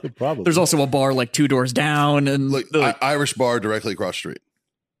 Probably. There's also a bar like 2 doors down, and Like Irish bar directly across the street.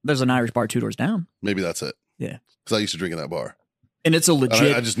 there's an Irish bar 2 doors down. Maybe that's it. Yeah. Because I used to drink in that bar. And it's a And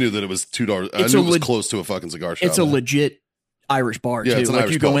legit. I just knew that it was $2. I It's knew a it was leg- close to a fucking cigar shop. It's a legit Irish bar Yeah, too. it's an Like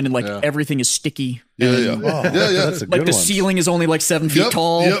Irish you go pub. in and like Yeah. everything is sticky. Yeah, and, yeah. Oh, Yeah, yeah. That's a Like good the one. ceiling is only like 7 feet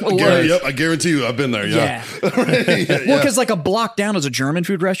tall. Yep, Like- yep, I guarantee you, I've been there. Yeah. Yeah. Yeah, Well, because like a block down is a German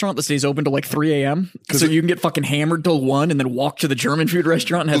food restaurant that stays open till like 3 a.m. So you can get fucking hammered till 1 and then walk to the German food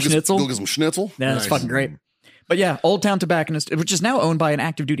restaurant and have schnitzel. Go get some schnitzel. Yeah, that's Nice. fucking great. But yeah, Old Town Tobacconist, which is now owned by an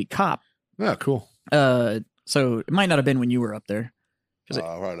active duty cop. Yeah, cool. So it might not have been when you were up there.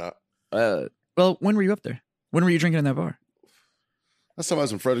 Right not. Well, when were you up there? When were you drinking in that bar? Last time I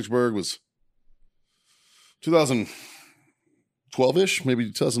was in Fredericksburg was 2012-ish,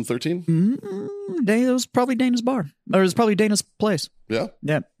 maybe 2013. It was probably Dana's bar. Or it was probably Dana's place. Yeah.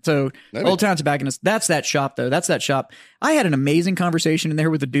 Yeah. So Maybe. Old Town Tobacconist. That's that shop, though. That's that shop. I had an amazing conversation in there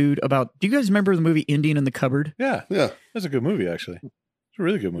with a dude about. Do you guys remember the movie Indian in the Cupboard? Yeah. Yeah. That's a good movie, actually. It's a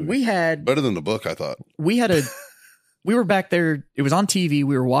really good movie. We had Better than the book, I thought. we were back there. It was on TV.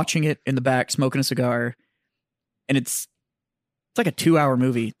 We were watching it in the back, smoking a cigar, and it's like a 2-hour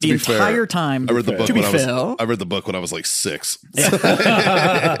movie. The be fair, entire time. I read the book To be when I was. fair, I read the book when I was like 6. we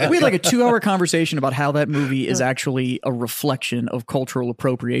had like a 2-hour conversation about how that movie is actually a reflection of cultural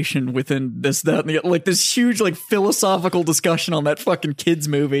appropriation within this, that, and the, like this huge like philosophical discussion on that fucking kids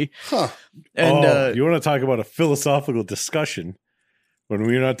movie. Huh. And you want to talk about a philosophical discussion? When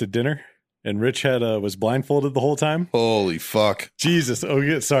we went out to dinner and Rich had was blindfolded the whole time. Holy fuck! Jesus. Oh,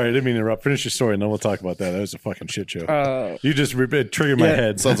 yeah, sorry, I didn't mean to interrupt. Finish your story, and then we'll talk about that. That was a fucking shit show. You just it triggered my Yeah.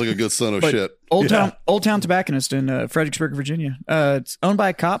 head. Sounds like a good son of But shit. Old Town Tobacconist in Fredericksburg, Virginia. It's owned by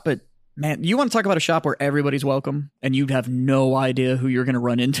a cop, but man, you want to talk about a shop where everybody's welcome and you'd have no idea who you're going to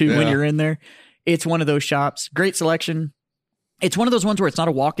run into when Yeah. you're in there. It's one of those shops. Great selection. It's one of those ones where it's not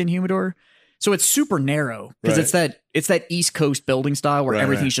a walk-in humidor, so it's super narrow because Right. it's that East Coast building style where Right,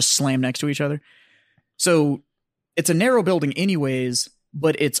 everything's just slammed next to each other. So it's a narrow building, anyways,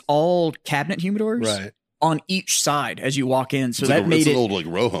 but it's all cabinet humidors Right. on each side as you walk in. So It's that like made it's it an old like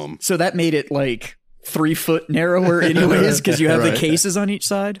row home. so that made it like 3 foot narrower anyways, because you have the Right. cases on each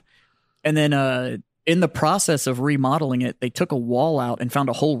side. And then in the process of remodeling it, they took a wall out and found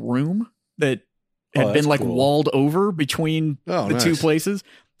a whole room that Oh, had that's been like cool. walled over between Oh, the two nice. places.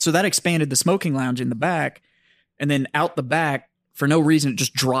 So that expanded the smoking lounge in the back. And then out the back, for no reason, it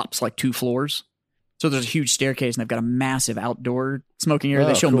just drops like 2 floors. So there's a huge staircase, and they've got a massive outdoor smoking area.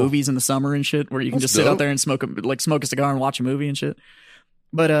 They Oh, show cool. movies in the summer and shit, where you can That's just sit out dope. there and smoke a cigar and watch a movie and shit.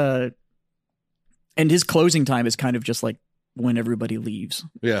 But and his closing time is kind of just like when everybody leaves.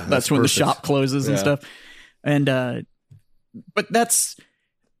 Yeah. That's when perfect. the shop closes and Yeah. stuff. And but that's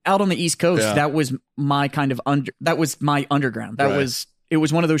out on the East Coast. Yeah. That was my kind of that was my underground. That Right. was it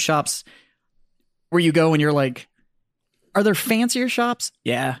was one of those shops where you go and you're like, are there fancier shops?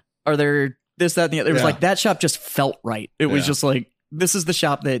 Yeah. Are there this, that, and the other? It was Yeah. like that shop just felt right. It was Yeah. just like, this is the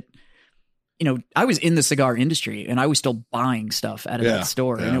shop that, you know, I was in the cigar industry and I was still buying stuff out of Yeah. that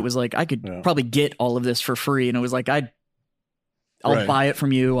store. And Yeah. it was like, I could Yeah. probably get all of this for free. And it was like, I'll Right. buy it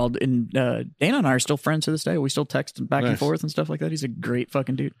from you. And Dana and I are still friends to this day. We still text back and Nice. forth and stuff like that. He's a great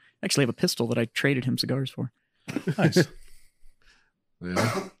fucking dude. I actually have a pistol that I traded him cigars for. Nice.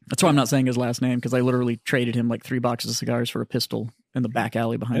 Yeah. That's why I'm not saying his last name, because I literally traded him like 3 boxes of cigars for a pistol in the back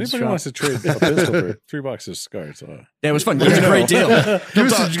alley behind his Anybody shop. wants to trade a pistol for 3 boxes of cigars? Yeah, it was fun. It was a great deal. Give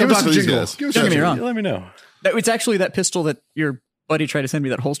us Come a talk to these jingle. guys. Give us Don't a get me jingle. wrong. Let me know. It's actually that pistol that your buddy tried to send me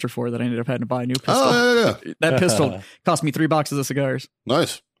that holster for that I ended up having to buy a new pistol. Oh yeah. That pistol cost me 3 boxes of cigars.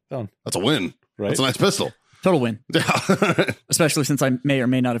 Nice. Done. That's a win. Right? That's a nice pistol. Total win. Yeah. Especially since I may or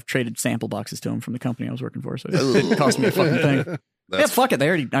may not have traded sample boxes to him from the company I was working for. So it didn't cost me a fucking thing. Yeah, That's fuck it. I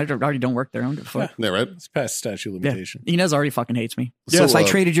already don't work there. I don't give a fuck. yeah, right. It's past statute of Yeah. limitation. Inez already fucking hates me. So, Yes, I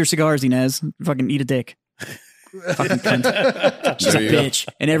traded your cigars, Inez. Fucking eat a dick. Fucking cunt. She's a There you go. bitch.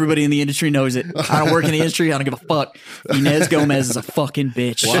 And everybody in the industry knows it. I don't work in the industry. I don't give a fuck. Inez Gomez is a fucking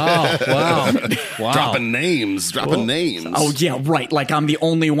bitch. Wow. Wow. Wow. Dropping names. Dropping names. Oh, yeah, right. Like I'm the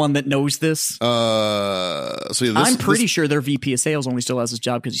only one that knows this. So yeah, I'm pretty sure their VP of sales only still has his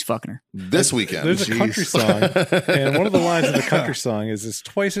job because he's fucking her. this weekend. There's a country song, and one of the lines of the country song is, "It's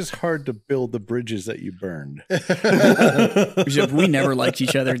twice as hard to build the bridges that you burned." We never liked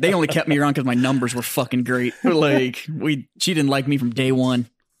each other. They only kept me around because my numbers were fucking great. Like she didn't like me from day one.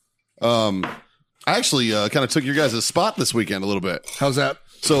 I actually kind of took your guys' spot this weekend a little bit. How's that?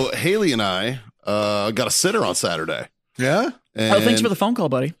 So Haley and I got a sitter on Saturday. Yeah. And, Oh, thanks for the phone call,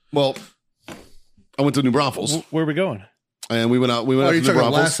 buddy. Well, I went to New Braunfels Where are we going? and we went out. We went Oh, out you're to New talking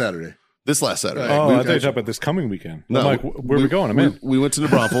about Braunfels last Saturday. this last Saturday. Right. Oh, we, I thought you were talking about this coming weekend. no, I'm like, where are we going? I'm in. We went to New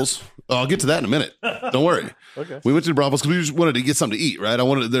Braunfels. Oh, I'll get to that in a minute. Don't worry. Okay. We went to New Braunfels because we just wanted to get something to eat. Right. I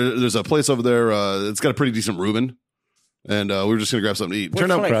wanted there's a place over there. It's got a pretty decent Reuben, and we were just gonna grab something to eat.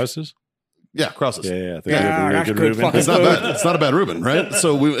 Turned out, Krause's? yeah, Krause's. Yeah. that's Good good Reuben. fucking It's not bad. It's not a bad Reuben, right?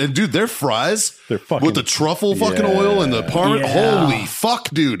 So and dude, their fries They're fucking with the truffle fucking Yeah. oil and the parm. Yeah. Holy fuck,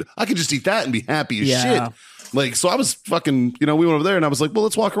 dude! I could just eat that and be happy as Yeah. shit. Like, so I was fucking, we went over there and I was like, well,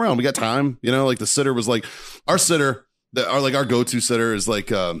 let's walk around. We got time, like the sitter was like, our sitter, our go-to sitter is like,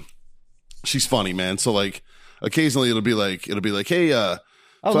 she's funny, man. So like, occasionally it'll be like, hey, Oh,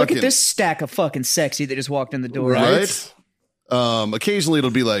 look fucking- at this stack of fucking sexy that just walked in the door. right? Occasionally it'll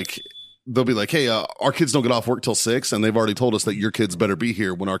be like, they'll be like, hey, our kids don't get off work till 6 and they've already told us that your kids better be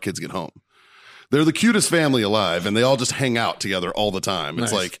here when our kids get home. They're the cutest family alive and they all just hang out together all the time.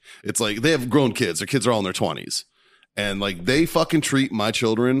 Nice. It's like they have grown kids. Their kids are all in their 20s. And like they fucking treat my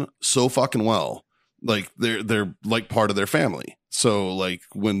children so fucking well. Like they're like part of their family. So like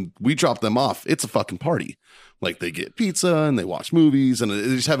when we drop them off, it's a fucking party. Like they get pizza and they watch movies and they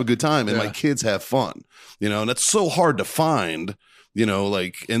just have a good time. And Yeah. my kids have fun, and that's so hard to find,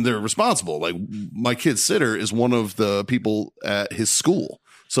 like, and they're responsible. Like my kid's sitter is one of the people at his school.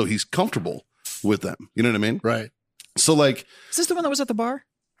 So he's comfortable with them. You know what I mean? Right. So like, Is this the one that was at the bar?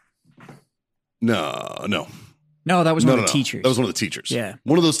 no. No, that was No, one no, of the no. teachers. That was one of the teachers. Yeah.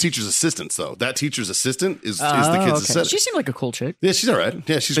 One of those teachers' assistants, though. That teacher's assistant is the Oh, kid's okay. assistant. She seemed like a cool chick. Yeah, she's all right.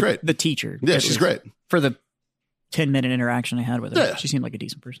 Yeah, she's The- great. The teacher. Yeah, That she's was- great. For the 10-minute interaction I had with her, Yeah. she seemed like a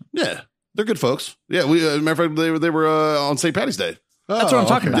decent person. Yeah, they're good folks. Yeah, we matter of fact, they were on St. Patty's Day. That's what I'm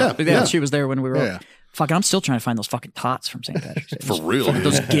talking about. Yeah, Yeah, yeah. she was there when we were all Yeah. fucking. I'm still trying to find those fucking tots from St. Patrick's Day. For real, Fucking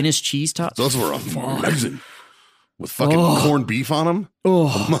those dude. Guinness cheese tots. Those were amazing. With fucking Oh. corned beef on them. Oh,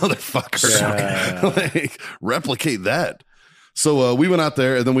 Motherfucker. Yeah. Like, replicate that. So we went out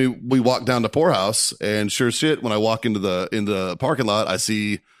there and then we walked down to Poorhouse, and sure shit, when I walk into the parking lot, I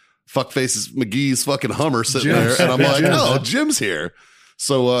see Fuckface's McGee's fucking Hummer sitting Jim's. there, and I'm like, Jim's. oh, Jim's here.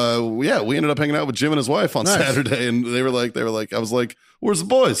 So we ended up hanging out with Jim and his wife on Nice. Saturday, and they were like, I was like, where's the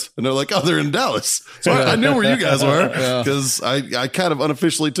boys? And they're like, oh, they're in Dallas. So I knew where you guys were because I kind of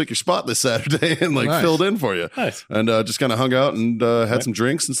unofficially took your spot this Saturday and Nice. filled in for you. Nice. And just kind of hung out and had some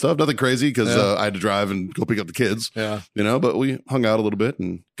drinks and stuff. Nothing crazy because I had to drive and go pick up the kids. Yeah. But we hung out a little bit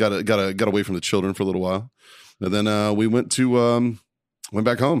and got away from the children for a little while. And then we went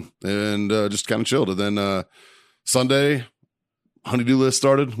back home and just kind of chilled. And then Sunday, honey-do list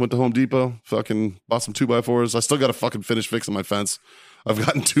started. Went to Home Depot. Fucking bought some 2x4s. I still got to fucking finish fixing my fence. I've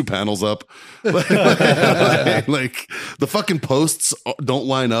gotten 2 panels up. like the fucking posts don't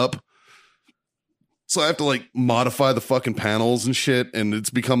line up. So I have to like modify the fucking panels and shit. And it's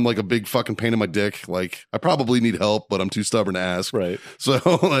become like a big fucking pain in my dick. Like I probably need help, but I'm too stubborn to ask. Right. So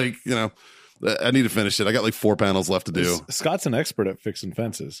like, I need to finish it. I got like 4 panels left to do. Scott's an expert at fixing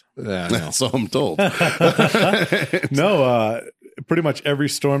fences. Yeah. I know. So I'm told. No, pretty much every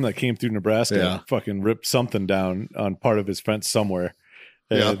storm that came through Nebraska Yeah. fucking ripped something down on part of his fence somewhere.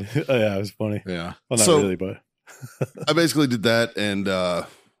 And, yeah, it was funny. Yeah. Well, not So- really, but I basically did that and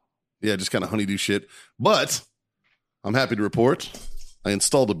just kind of honeydew shit. But I'm happy to report I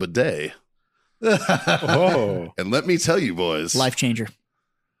installed a bidet. oh, And let me tell you, boys, life changer.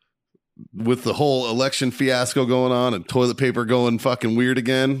 with the whole election fiasco going on and toilet paper going fucking weird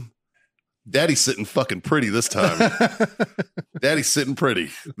again, Daddy's sitting fucking pretty this time. Daddy's sitting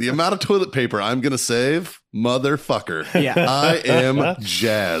pretty. The amount of toilet paper I'm going to save, motherfucker. Yeah. I am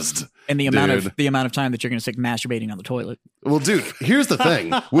jazzed. And the amount Dude. of time that you're going to stick masturbating on the toilet. Well, dude, here's the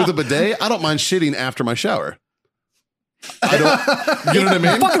thing. With a bidet, I don't mind shitting after my shower. I don't, you know what I It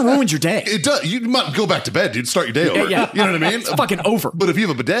mean? fucking ruins your day. It does. You might go back to bed, dude. Start your day over. yeah. You know what I mean? It's fucking over. But if you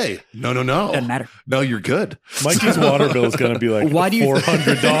have a bidet, no. Doesn't matter. No, you're good. Mikey's water bill is going to be like Why do you-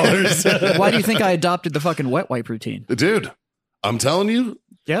 $400. Why do you think I adopted the fucking wet wipe routine? Dude, I'm telling you,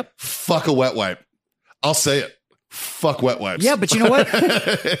 Yep. fuck a wet wipe. I'll say it. Fuck wet wipes. Yeah, but you know what?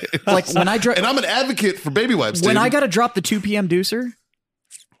 Like when I and I'm an advocate for baby wipes, when dude. I got to drop the 2 p.m. deucer,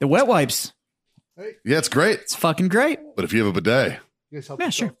 the wet wipes, Yeah, it's great. it's fucking great. But if you have a bidet, Yeah,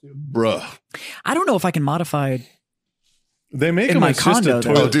 sure. bruh. I don't know if I can modify. They make In them my as just condo, a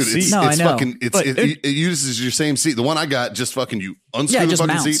though. toilet Oh, dude, seat. it's, No, it's I know. fucking, But it uses your same seat. The one I got, just fucking, you unscrew Yeah, it the just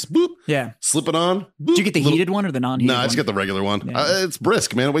fucking mounts. seat, boop, Yeah. slip it on. Boop, Did you get the little- heated one or the non-heated Nah, one? I just got the regular one. Yeah. It's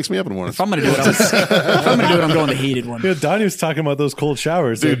brisk, man. It wakes me up in the morning. If I'm gonna do it, I'm going the heated one. Yeah, Donnie was talking about those cold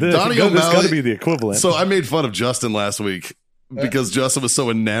showers. Dude, This Donnie got O'Malley- to be the equivalent. So I made fun of Justin last week because Justin was so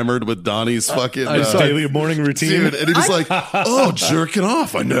enamored with Donnie's fucking His daily morning routine. dude, and he was like, "Oh, jerking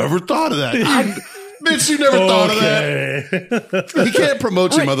off! I never thought of that." Bitch, you never thought of that. Okay. He can't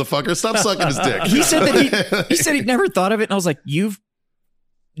promote you, Right. motherfucker. Stop sucking his dick. He said that he said he'd never thought of it, and I was like, "You've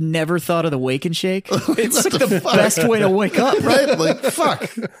never thought of the wake and shake? It's like the best way to wake up, right?" Right? Like,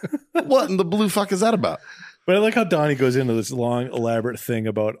 fuck. What in the blue fuck is that about? But I like how Donnie goes into this long, elaborate thing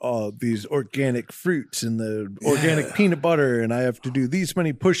about these organic fruits and the organic peanut butter, and I have to do these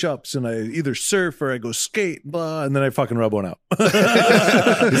many push-ups, and I either surf or I go skate, blah, and then I fucking rub one out.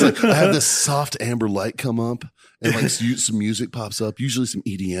 He's like, I have this soft amber light come up, and like some music pops up, usually some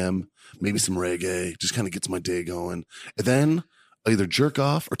EDM, maybe some reggae, just kind of gets my day going. And then I either jerk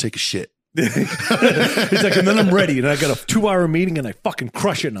off or take a shit. He's like, and then I'm ready, and I got a 2-hour meeting, and I fucking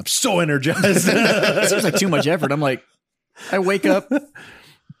crush it, and I'm so energized. It seems like too much effort. I'm like, I wake up,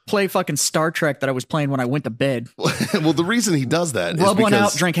 play fucking Star Trek that I was playing when I went to bed, Well, the reason he does that is rub one out,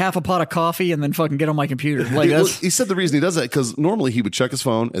 because- drink half a pot of coffee, and then fucking get on my computer. Like Well, that's, he said the reason he does that because normally he would check his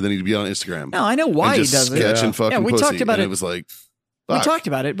phone and then he'd be on Instagram. no, I know why and he just does it. sketch and fucking Yeah, we pussy. talked about and it. it was like, We fuck, talked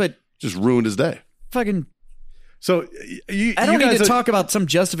about it, but just ruined his day. fucking, So you I don't you need guys to are- talk about some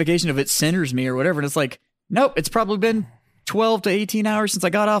justification of it centers me or whatever. And it's like, Nope, it's probably been 12 to 18 hours since I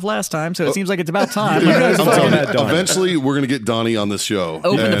got off last time, so it seems like it's about time. I'm guys telling fucking you, met Donnie. eventually we're gonna get Donnie on this show.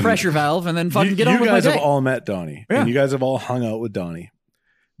 Open the And pressure valve and then fucking You get on with my guys day. have all met Donnie, Yeah. and you guys have all hung out with Donnie.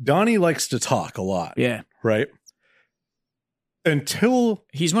 Donnie likes to talk a lot, Yeah. right? Until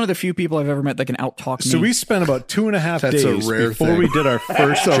He's one of the few people I've ever met that can out-talk me. so we spent about 2.5 That's a days rare before thing. we did our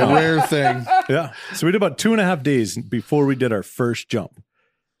first It's a jump. rare thing. Yeah, so we did about 2.5 days before we did our first jump.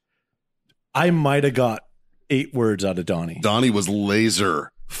 I might have got 8 words out of Donnie. Donnie was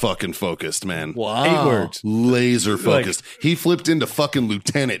laser fucking focused, man. Wow. 8 words. Laser focused. He flipped into fucking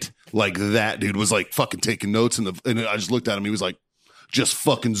lieutenant like that. Dude was like fucking taking notes, and I just looked at him. He was like just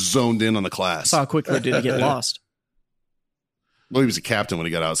fucking zoned in on the class. Saw how quickly did he get lost. Well, he was a captain when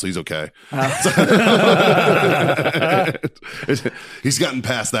he got out, so he's okay. He's gotten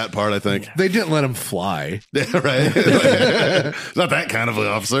past that part, I think. They didn't let him fly. Yeah, right. Not that kind of an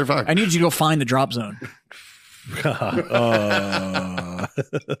officer. Fuck. I need you to go find the drop zone.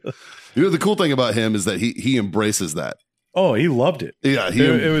 You know, the cool thing about him is that he embraces that. Oh, he loved it. Yeah,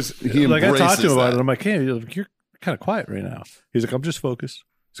 It was he like I talked to him embraces about that. it. I'm like, hey, you're kind of quiet right now. He's like, I'm just focused.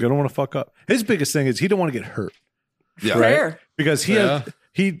 He's like, I don't want to fuck up. His biggest thing is he don't want to get hurt. Yeah, Fair. Because Yeah.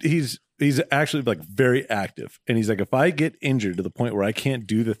 he's actually like very active, and he's like, if I get injured to the point where I can't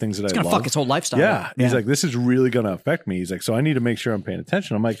do the things that It's I going to love, fuck his whole lifestyle. yeah, up. he's like, this is really going to affect me. He's like, so I need to make sure I'm paying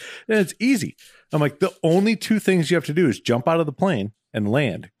attention. I'm like, it's easy. I'm like, the only 2 things you have to do is jump out of the plane and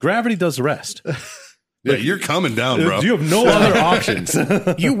land. Gravity does the rest. Yeah, you're coming down, bro. You have no other options.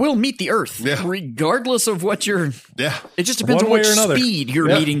 You will meet the Earth, Yeah. regardless of what you're. Yeah, It just depends One on way what or another. speed you're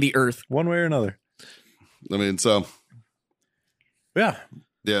Yeah. meeting the Earth. One way or another. I mean, so Yeah.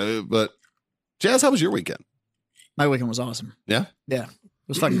 yeah, but Jazz, how was your weekend? My weekend was awesome. Yeah, Yeah, it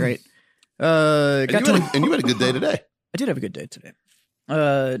was fucking great. and Got you, to. had a good day today. I did have a good day today.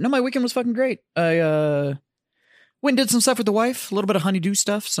 No, my weekend was fucking great. I went and did some stuff with the wife, a little bit of honeydew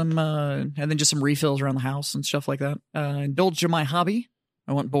stuff, and then just some refills around the house and stuff like that. Indulged in my hobby.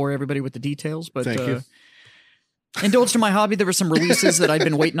 I won't bore everybody with the details, but Thank you. indulged in my hobby. There were some releases that I'd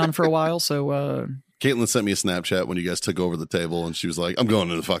been waiting on for a while, so Caitlin sent me a Snapchat when you guys took over the table, and she was like, "I'm going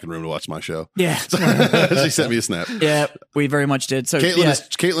to the fucking room to watch my show." yeah, She sent me a snap. yeah, we very much did. So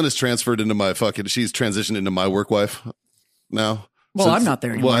Caitlin is transferred into my fucking. She's transitioned into my work wife now. Well, I'm not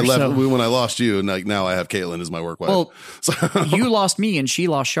there Well, I anymore, left so- when I lost you, and like now I have Caitlin as my work wife. Well, so, you lost me and she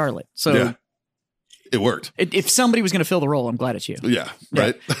lost Charlotte. So yeah, it worked. if somebody was going to fill the role, I'm glad it's you. Yeah,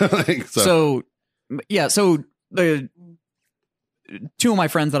 right. So the 2 of my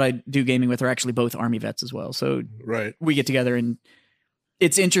friends that I do gaming with are actually both Army vets as well. So Right. we get together and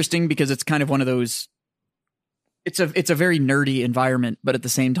it's interesting because it's kind of one of those. It's a very nerdy environment, but at the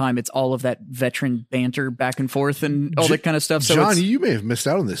same time, it's all of that veteran banter back and forth and all that kind of stuff. So John, it's- you may have missed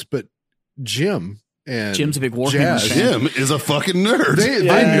out on this, but Jim and Jim's a big Warhammer Jazz, fan. Jim is a fucking nerd. They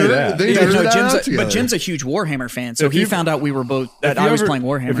I knew nerd, that. they Yeah, nerded no, that out but together. Jim's a huge Warhammer fan, so If he you- found out we were both that If you I was ever- playing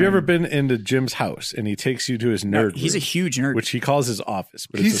Warhammer. Have you ever been into Jim's house and he takes you to his nerd He's a room, huge nerd. which he calls his office,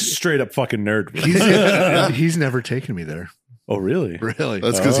 but it's a He's- straight up fucking nerd room. he's never taken me there. Oh, really? Really?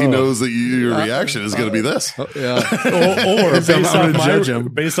 That's because he knows that your reaction is going to be this. yeah. Or So I'm based, gonna off judge him.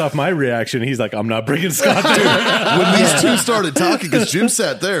 based off my reaction, he's like, I'm not bringing Scott there. When these 2 started talking, because Jim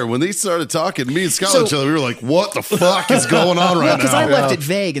sat there, when they started talking, me and Scott looked at each other, we were like, "What the fuck is going on right because now?" I left it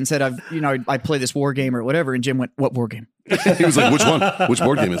vague and said I play this war game or whatever, and Jim went, "What war game?" He was like, "Which one? Which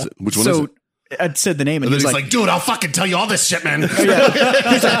board game is it? Which one is So it?" I said the name, and, And then he he's was like, "Dude, I'll fucking tell you all this shit, man."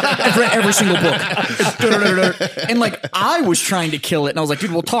 I've read every single book. And like I was trying to kill it, and I was like,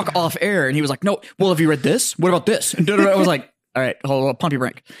 "Dude, we'll talk off air." And he was like, "No, well, have you read this? What about this?" And I was like, "All right, hold on, pump your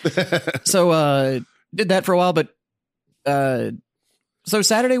brake." So did that for a while, but so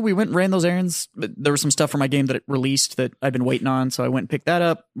Saturday we went and ran those errands. But there was some stuff for my game that it released that I've been waiting on, so I went and picked that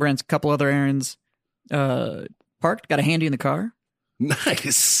up. Ran a couple other errands. Parked, got a handy in the car,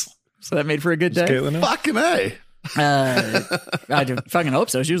 Nice, so that made for a good day. Caitlin, know? fucking A. I fucking hope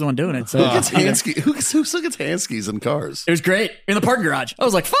so. She was the one doing it. So Who gets Hansky? Who still gets Hanskys in cars? it was great in the parking garage. I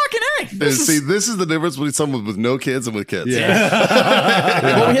was like, "Fucking A!" This See, is- this is the difference between someone with no kids and with kids.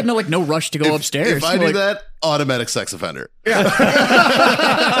 Well, we had no rush to go upstairs. If I do Like, that, automatic sex offender. but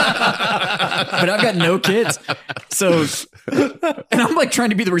I've got no kids. So, and I'm like trying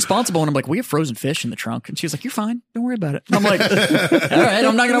to be the responsible one. I'm like, we have frozen fish in the trunk. And she's like, you're fine. Don't worry about it. And I'm like, all right,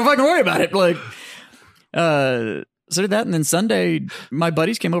 I'm not going to fucking worry about it. Like, so did that. And then Sunday, my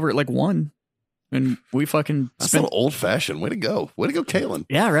buddies came over at like 1 and we fucking That's spent. not old fashioned. Way to go, Caitlin.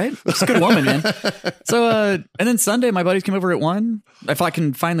 Yeah, right. She's a good woman, man. So, and then Sunday, my buddies came over at 1. If I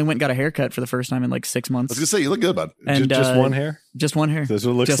can finally went and got a haircut for the first time in like 6 I months. was gonna say you look good, bud. And just one hair? Just one hair. That's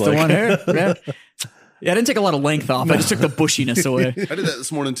what it looks just like. the one hair. Yeah. Yeah, I didn't take a lot of length off. I just took the bushiness away. I did that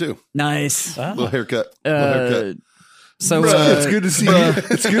this morning too. Nice. Little haircut. Little haircut. So it's good to see you.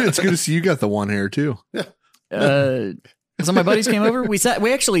 It's good to see you got the one hair too. so my buddies came over. We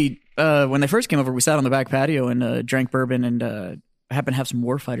actually when they first came over, we sat on the back patio and drank bourbon and happened to have some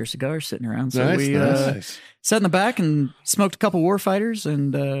Warfighter cigars sitting around. So we sat in the back and smoked a couple Warfighters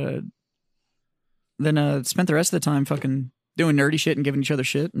and then spent the rest of the time fucking doing nerdy shit and giving each other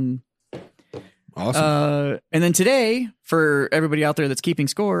shit. And Awesome. and then today, for everybody out there that's keeping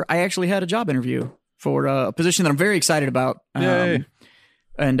score, I actually had a job interview for a position that I'm very excited about. Yay.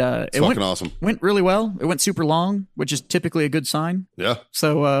 And It's it fucking awesome. went really well. It went super long, which is typically a good sign. Yeah.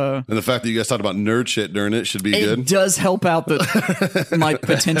 So And the fact that you guys talked about nerd shit during it should be it good. does help out that my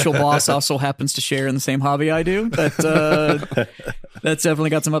potential boss also happens to share in the same hobby I do. That's definitely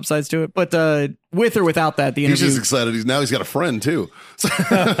got some upsides to it. But with or without that, the He's interview. just excited. He's got a friend too.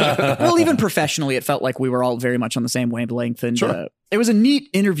 Well, even professionally, it felt like we were all very much on the same wavelength. And Sure. it was a neat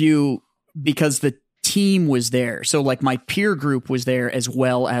interview because the team was there. So like my peer group was there as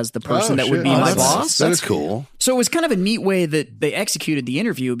well as the person that would be my boss. That's cool. So it was kind of a neat way that they executed the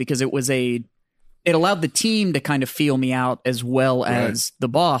interview because it allowed the team to kind of feel me out as well as the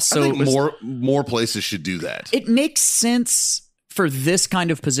boss. So I it think was, more places should do that. it makes sense for this kind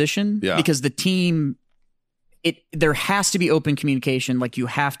of position because the team, there has to be open communication. Like you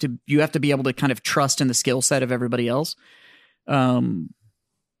have to be able to kind of trust in the skill set of everybody else.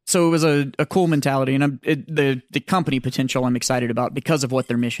 So it was a cool mentality, and the company potential I'm excited about because of what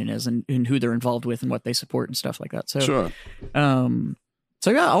their mission is and who they're involved with and what they support and stuff like that. So, Sure. So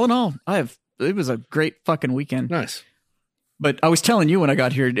yeah, all in all, it was a great fucking weekend. Nice. But I was telling you when I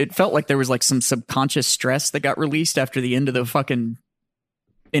got here, it felt like there was like some subconscious stress that got released after the end of the fucking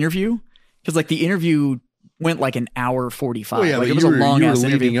interview because like the interview went like an hour 45. Well, yeah, like but it was a long you were ass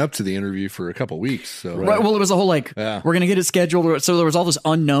leading interview. up to the interview for a couple weeks. So Right. Well, it was a whole like Yeah. we're gonna get it scheduled. So there was all this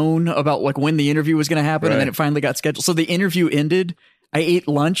unknown about like when the interview was gonna happen, and then Right. it finally got scheduled. So the interview ended. I ate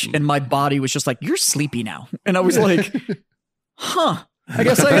lunch, and my body was just like, "You're sleepy now," and I was like, "Huh? I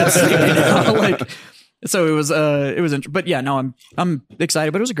guess I am sleepy now." Like, so it was but yeah, no, I'm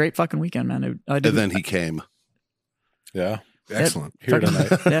excited. But it was a great fucking weekend, man. I did, And then he came. Yeah. excellent. Here tonight.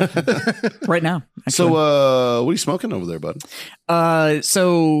 yeah, right now. So, actually. what are you smoking over there, bud?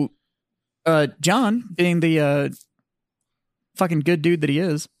 So John, being the fucking good dude that he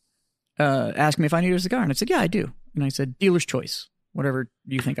is, asked me if I needed a cigar, and I said, "Yeah, I do." And I said, "Dealer's choice, whatever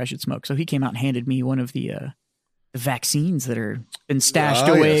you think I should smoke." So he came out and handed me one of the vaccines that are been stashed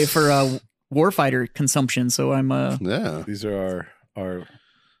Ah, away yes. for warfighter consumption. So I'm Yeah. These are our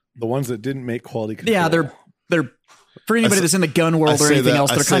the ones that didn't make quality control. yeah, they're for anybody that's in the gun world or say anything that-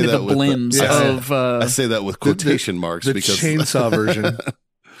 else, I they're say kind of that the with the- blims yeah. of I say that with quotation marks The because chainsaw version.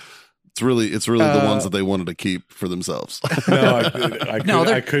 it's really the ones that they wanted to keep for themselves. No, No,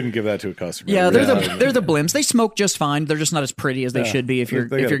 they're- I couldn't give that to a customer. Yeah, they're Yeah. they're the blims. They smoke just fine. They're just not as pretty as they should be if you're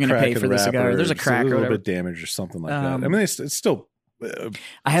They got a going to crack pay in for the cigar. wrapper, There's a so crack or little whatever. bit damaged or something like that. Um, I mean, it's still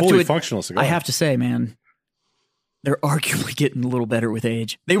I have fully to functional cigar. I have to say, man, they're arguably getting a little better with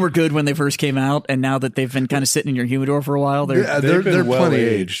age. They were good when they first came out, and now that they've been kind of sitting in your humidor for a while, they're Yeah, they've been they're well plenty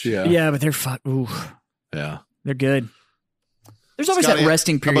aged. aged. Yeah. yeah, but they're ooh, Yeah. they're good. There's always Scotty, that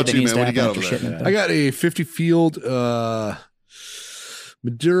resting how period about that you, needs man? to What do you happen got after over shit. there? like I that. got a 50 field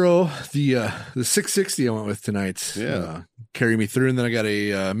Maduro, the 660 I went with tonight. Yeah. Carry me through, and then I got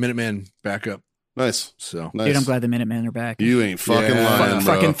a Minuteman backup. Nice. So Nice. Dude, I'm glad the Minutemen are back. You ain't fucking Yeah. lying,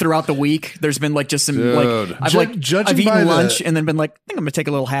 bro. Fucking throughout the week, there's been like just some Dude. like I've Judging I've by eaten the- lunch and then been like, I think I'm gonna take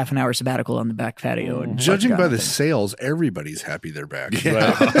a little half an hour sabbatical on the back patio. And judging fuck by God. the sales, everybody's happy they're back.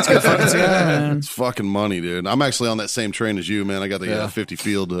 Yeah. fucking cigar, man. It's fucking money, dude. I'm actually on that same train as you, man. I got the Yeah. 50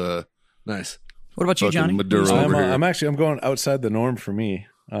 field Nice. What about you, fucking Johnny? Maduro I'm, over here. I'm going outside the norm for me.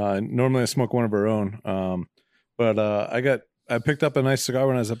 Normally I smoke one of our own, but I picked up a nice cigar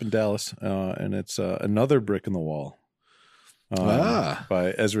when I was up in Dallas, and it's Another Brick in the Wall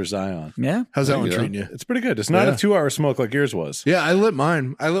by Ezra Zion. Yeah. How's that There one you go. treating you? It's pretty good. It's not Yeah. a 2-hour smoke like yours was. Yeah, I lit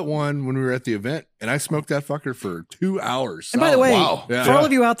mine. I lit one when we were at the event, and I smoked that fucker for 2 hours. And by the way, wow. Yeah. for all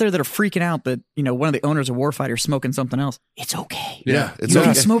of you out there that are freaking out that, you know, one of the owners of Warfighter is smoking something else, it's okay. Yeah, it's You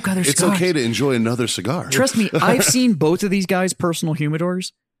can okay. smoke other It's cigars. okay to enjoy another cigar. Trust me, I've seen both of these guys' personal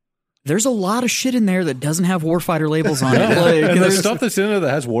humidors. There's a lot of shit in there that doesn't have Warfighter labels on it. Like, And the there's- stuff that's in there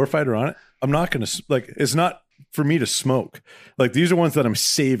that has Warfighter on it, I'm not going to like. It's not for me to smoke. Like these are ones that I'm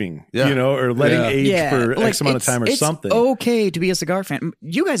saving, Yeah. you know, or letting Yeah. age for like, X amount of time or it's something. okay to be a cigar fan.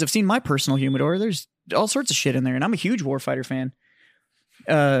 You guys have seen my personal humidor. There's all sorts of shit in there, and I'm a huge Warfighter fan.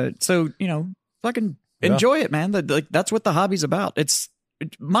 So you know, fucking Yeah. enjoy it, man. Like that's what the hobby's about. It's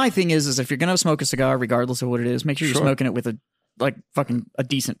my thing is if you're gonna smoke a cigar, regardless of what it is, make sure you're smoking it with a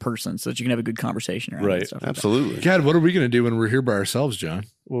decent person, so that you can have a good conversation around it Right. and stuff like Absolutely. God, what are we going to do when we're here by ourselves, John?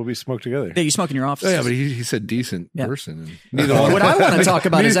 Well, we smoke together. that. Yeah, you smoke in your office. Oh, yeah, but he said decent Yeah. person. And neither one. What I want to talk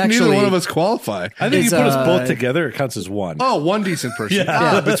about is neither actually one of us qualify. I think Is, you put us both uh, together, it counts as one. Oh, one decent person.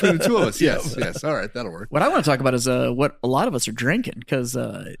 Yeah. Between the two of us. Yes, yes. All right, that'll work. what I want to talk about is what a lot of us are drinking, because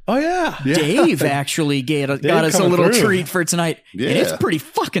Oh, yeah. Dave actually got us a coming little through. treat for tonight, and it's Yeah. pretty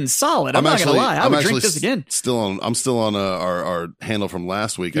fucking solid. I'm not gonna lie, I would drink this again. I'm still on our handle from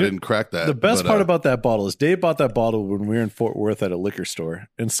last week. I didn't crack that. The best but, part about that bottle is Dave bought that bottle when we were in Fort Worth at a liquor store.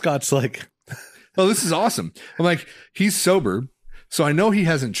 And Scott's like, Oh, this is awesome. I'm like, he's sober, so I know he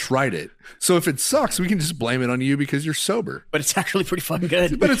hasn't tried it. So if it sucks, we can just blame it on you because you're sober. But it's actually pretty fucking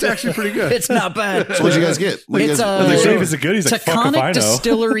good. But it's actually pretty good. It's not bad. So what'd you guys get? What It's I was like, Dave, is it good? He's like, fuck if I Taconic know.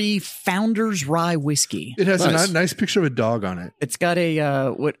 Distillery Founders Rye Whiskey. It has Nice. a nice picture of a dog on it. It's got a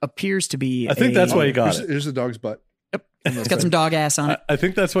what appears to be. I think that's why you got Here's, it. here's the dog's butt. It's got some dog ass on it, I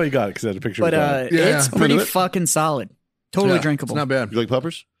think that's why you got it, because I had a picture but of it. Yeah, it's yeah. pretty Bit of it. fucking solid. Totally Yeah, drinkable. It's not bad. You like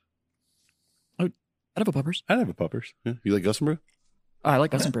puppers? I have a puppers. I'd have a puppers. Yeah. You like Gussenbrew? Oh, I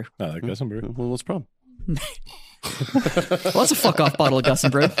like Gus and Brew. I like Gus and Brew. Well, what's the problem? Well, that's a fuck off bottle of Gus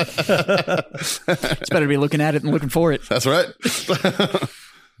and Brew. It's better to be looking at it than looking for it. That's right.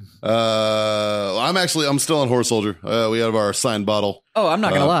 I'm still on Horse Soldier. We have our signed bottle. Oh, I'm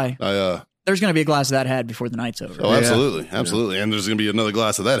not gonna lie. I There's gonna be a glass of that had before the night's over. Oh, absolutely, absolutely. And there's gonna be another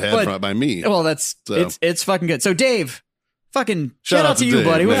glass of that had But- from by me. Well, that's So- it's fucking good. So, Dave, fucking shout out to you, Dave,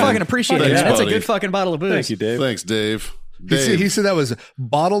 buddy. We man. fucking appreciate it. Thanks, Man. That's a buddy. good fucking bottle of booze. Thank you, Dave. Thanks, Dave. He said that was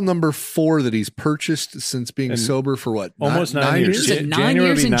bottle number 4 that he's purchased since being sober for what? Almost 9 years. He said 9 January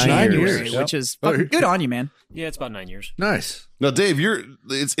years will in be 9 January, years. which is Oh, fucking good on you, man. Yeah, it's about 9 years. Nice. Now, Dave,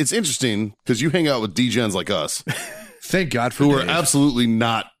 it's interesting because you hang out with D-gens like us Thank God for who are Dave. absolutely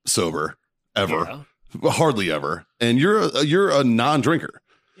not sober ever, Yeah. hardly ever, and you're a non-drinker.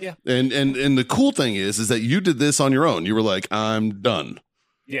 Yeah. And the cool thing is that you did this on your own. You were like, I'm done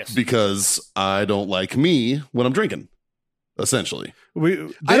Yes. because I don't like me when I'm drinking. Essentially,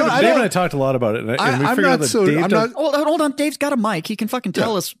 Dave I don't- and I talked a lot about it. And we I'm figured not out that so. Dave I'm does- not. Hold on. Dave's got a mic. He can fucking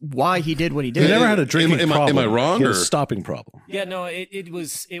tell us why he did what he He did. never had a drinking am I problem. wrong, He had a or- stopping problem. Yeah, no, it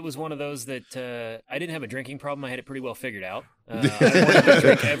was one of those that I didn't have a drinking problem. I had it pretty well figured out. I wanted to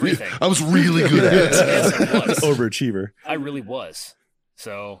drink everything. I was really good at it. Yes, I was. Overachiever. I really was.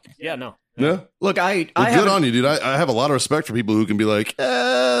 So yeah, no. Yeah. Look, I Well, have good on you, dude. I have a lot of respect for people who can be like,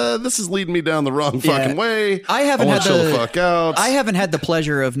 this is leading me down the wrong fucking way. I haven't want had to chill the the fuck out. I haven't had the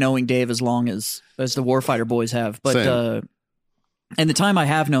pleasure of knowing Dave as long as the Warfighter boys have, but Same. and the time I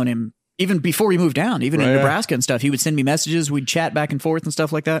have known him, even before he moved down, even in Right, yeah. Nebraska and stuff, he would send me messages. We'd chat back and forth and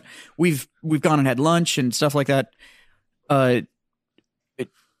stuff like that. We've gone and had lunch and stuff like that.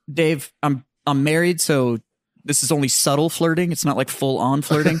 Dave, I'm married, so this is only subtle flirting. It's not like full on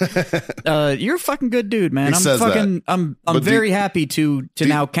flirting. You're a fucking good dude, man. He says that. I'm But very happy to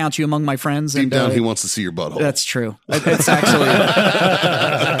now count you among my friends. Deep and down, he wants to see your butthole. that's true. It's actually.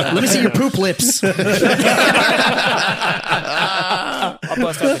 Let me see your poop lips. I'll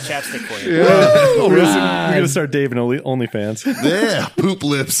bust out the chapstick for you. We're going to start Dave and OnlyFans. Yeah, poop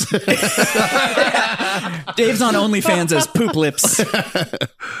lips. Dave's on OnlyFans as poop lips.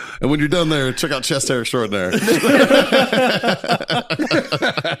 And when you're done there, check out Chest Hair Extraordinaire. It's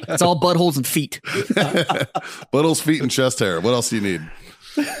all buttholes and feet. Buttholes, feet, and chest hair. What else do you need?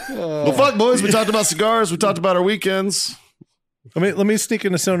 Well, fuck, boys. We talked about cigars. We talked about our weekends. Let me sneak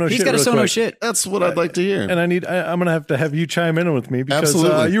into Sono He's shit. got a real Sono quick. shit. That's what I'd like to hear. And I'm going to have you chime in with me because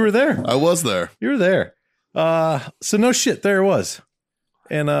Absolutely. you were there. I was there. You were there. So no shit, there it was.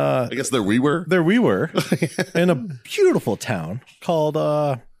 And I guess there we were. there we were in a beautiful town called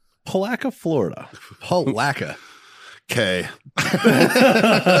Palaca, Florida. Palaca. Okay.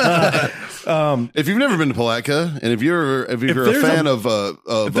 If you've never been to Palatka, and if you're a there's fan a- of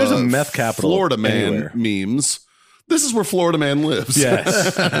if there's a meth capital Florida man anywhere. memes, this is where Florida man lives.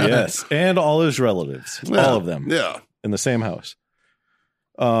 Yes, yes, and all his relatives, Yeah. all of them, Yeah. in the same house.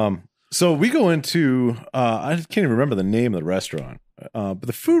 So we go into I can't even remember the name of the restaurant, but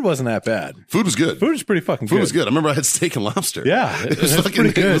the food wasn't that bad. Food was good. Food was pretty fucking Food good. was good. I remember I had steak and lobster. Yeah, It was it's fucking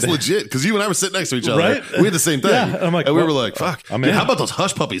pretty it was good. legit because you and I were sitting next to each other. Right? We had the same thing. Yeah, I'm like, and we were well, like, "Fuck, I'm dude, in. how about those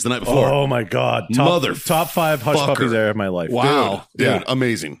hush puppies the night before?" Oh my god, top 5 hush Motherfucker. puppies there of my life. Wow, dude, Yeah.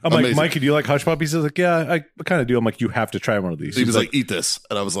 amazing. I'm like, amazing. Mikey, do you like hush puppies? I was like, yeah, I kind of do. I'm like, you have to try one of these. He was like, "Eat this,"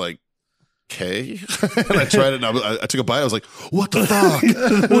 and I was like, "Okay." And I tried it, and I took a bite. I was like, "What the fuck?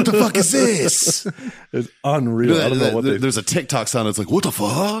 What the fuck is this?" it's unreal. I don't know what they. There's a TikTok sound. It's like, "What the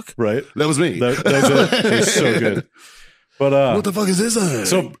fuck?" Right. That was me. That's it. It's so good. But what the fuck is this?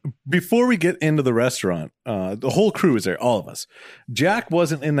 so before we get into the restaurant, the whole crew was there, all of us. Jack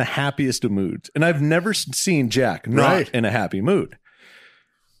wasn't in the happiest of moods, and I've never seen Jack not in a happy mood.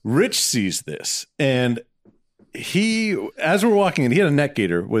 Rich sees this, and as we're walking in, he had a neck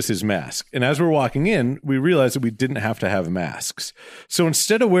gaiter was his mask. And as we're walking in, we realized that we didn't have to have masks. So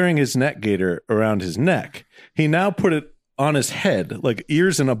instead of wearing his neck gaiter around his neck, he now put it on his head, like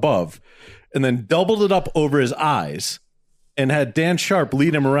ears and above, and then doubled it up over his eyes and had Dan Sharp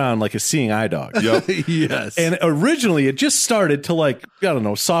lead him around like a seeing eye dog. Yep. Yes. And originally it just started to, like, I don't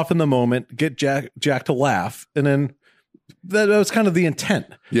know, soften the moment, get Jack to laugh. And then that was kind of the intent.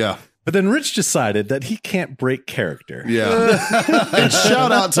 Yeah. But then Rich decided that he can't break character. Yeah. And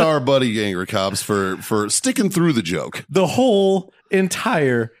shout out to our buddy Angry Cops for sticking through the joke. The whole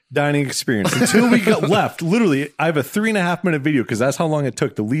entire dining experience until we got left. Literally, I have a 3.5 minute video because that's how long it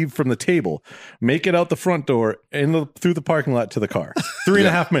took to leave from the table, make it out the front door, and through the parking lot to the car.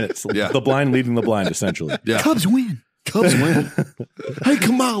 3.5 minutes. Yeah. The blind leading the blind, essentially. Yeah. Cubs win. Cubs win. Hey,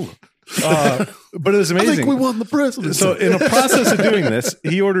 Kamala. But it was I amazing. think we won the presidency. So in the process of doing this,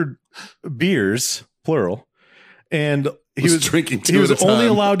 he ordered beers, plural, and he was drinking two He was at a only time.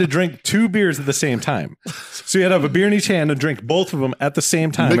 allowed to drink 2 beers at the same time. So he had to have a beer in each hand and drink both of them at the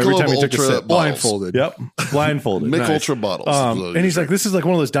same time every Michelob time he took a Ultra sip. bottles. Blindfolded. Yep, blindfolded. Mick Nice. Ultra bottles. And he's like, this is like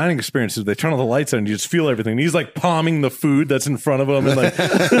one of those dining experiences. They turn all the lights on and you just feel everything. And he's like palming the food that's in front of him. And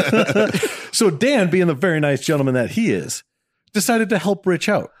like, so Dan, being the very nice gentleman that he is, decided to help Rich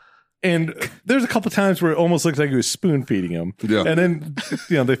out. And there's a couple times where it almost looks like he was spoon feeding him. Yeah. And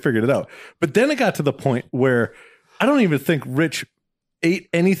then, they figured it out. But then it got to the point where I don't even think Rich ate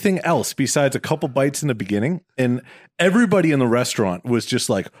anything else besides a couple bites in the beginning. And everybody in the restaurant was just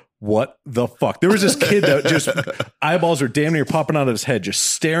like, what the fuck? There was this kid that just eyeballs are damn near popping out of his head, just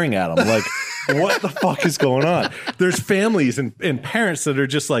staring at him like, what the fuck is going on? There's families and parents that are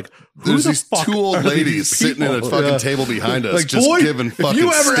just like, who There's the these fuck 2 old are ladies these sitting at a people? fucking table behind us, Like, just boy, giving fucking if you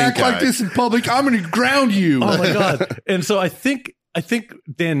ever stink act like eye. this in public, I'm going to ground you. Oh my god! And so I think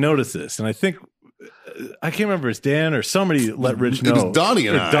Dan noticed this, and I think I can't remember if it's Dan or somebody let Rich know. It was Donnie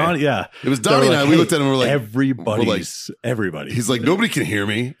and Or I. Donnie, yeah, It was They were Donnie and I. We looked at him and we're like, everybody. He's like, nobody can hear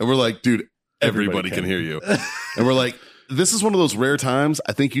me. And we're like, dude, everybody Everybody can can. hear you. And we're like, this is one of those rare times.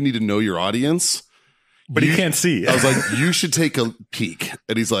 I think you need to know your audience. but he can't see. I was like, you should take a peek.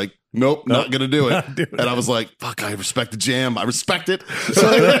 And he's like, nope, not going to do it. Not doing And I was like, fuck, I respect the jam. I respect it. So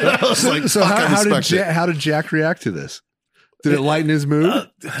I was like, So fuck, I respect it. how did Jack react to this? Did it lighten his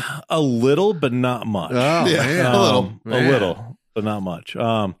mood? A little, but not much. Oh, Yeah, man. a little. A Man. little, but not much.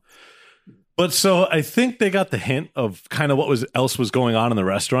 But so I think they got the hint of kind of what else was going on in the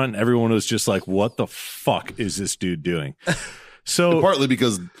restaurant. And everyone was just like, what the fuck is this dude doing? So Partly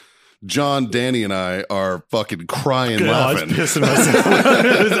because John, Danny, and I are fucking crying, I was laughing. pissing myself.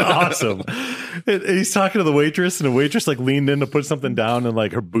 It was awesome. And he's talking to the waitress, and the waitress like leaned in to put something down, and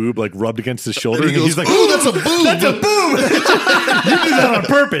like her boob like rubbed against his shoulder, And he he's goes, like, ooh, that's a boob. "That's a boob! You did that on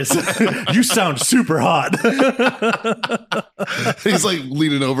purpose. You sound super hot." He's like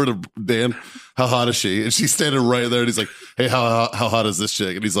leaning over to Dan. How hot is she? And she's standing right there. And he's like, hey, how hot is this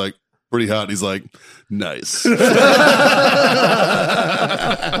chick? And he's like, pretty hot. And he's like, nice.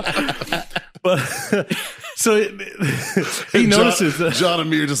 But so he notices that John and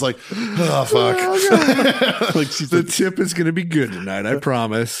me are just like, oh, fuck. like she's The tip is going to be good tonight. I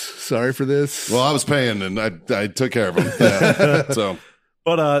promise. Sorry for this. Well, I was paying and I took care of him. Yeah. So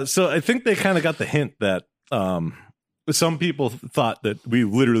But so I think they kind of got the hint that some people thought that we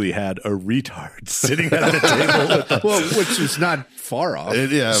literally had a retard sitting at the table with us. Well, which is not far off.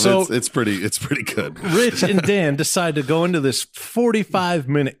 So- it's pretty good. Rich and Dan decide to go into this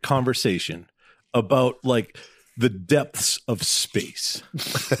 45-minute conversation about like the depths of space.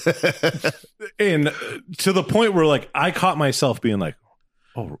 And to the point where like I caught myself being like,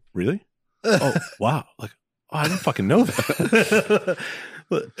 oh, really? Oh, wow. Like, oh, I didn't fucking know that.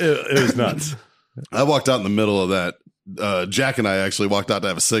 It was nuts. I walked out in the middle of that. Jack and I actually walked out to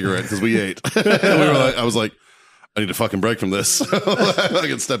have a cigarette because we ate. And we were like, I was like, I need a fucking break from this. I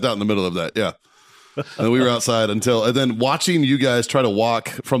get stepped out in the middle of that. Yeah. And we were outside and then watching you guys try to walk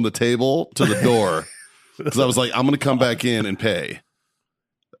from the table to the door because I was like, I'm going to come back in and pay.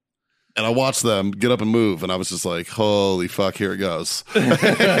 And I watched them get up and move, and I was just like, holy fuck, here it goes. Like,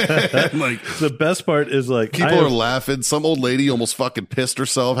 The best part is like people are laughing. Some old lady almost fucking pissed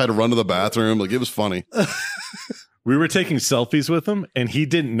herself, had to run to the bathroom. Like, it was funny. we were taking selfies with him, and he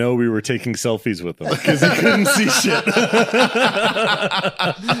didn't know we were taking selfies with him because he couldn't see shit.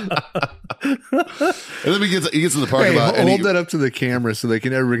 And then he gets in the parking Hey, lot. And hold that up to the camera so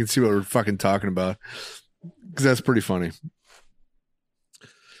everybody can see what we're fucking talking about. because that's pretty funny.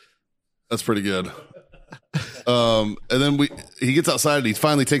 That's pretty good. And then he gets outside and he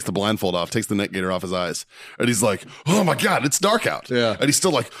finally takes the blindfold off, takes the neck gaiter off his eyes, and he's like, "Oh my god, it's dark out." Yeah. And he's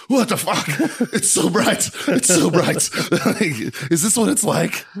still like, "What the fuck? It's so bright. It's so bright. Is this what it's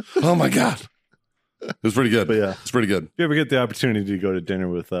like? Oh my god." It was pretty good. But yeah. It's pretty good. If you ever get the opportunity to go to dinner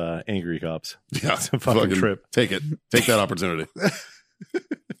with angry cops, Yeah, it's a fucking trip. Take it. Take that opportunity.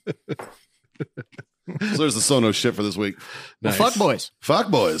 So there's the Sonos shit for this week. Well, fuck boys. Fuck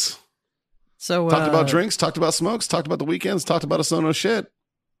boys. So Talked about drinks, talked about smokes, talked about the weekends, talked about a Sonos shit.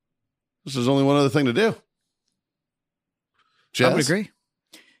 There's only one other thing to do. I Jazz? would agree.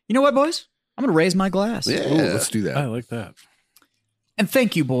 You know what, boys? I'm going to raise my glass. Yeah. Ooh, let's do that. I like that. And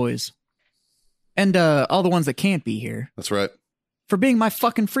thank you, boys. And all the ones that can't be here That's right. for being my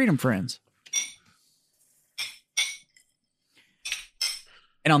fucking freedom friends.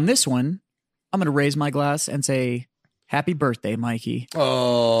 And on this one, I'm going to raise my glass and say, happy birthday, Mikey.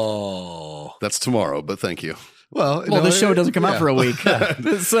 Oh, That's tomorrow, but thank you. well, Well, the show doesn't come out for a week.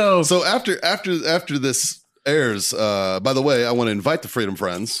 so, So after this airs, by the way, I want to invite the Freedom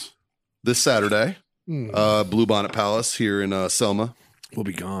Friends this Saturday, Blue Bonnet Palace here in Selma. we'll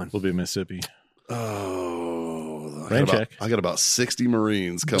be gone. We'll be in Mississippi. Oh, Rain check. I got about 60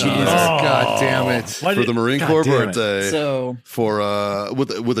 Marines coming Jesus. out God damn it! Why for did- the Marine God Corps damn it. birthday so for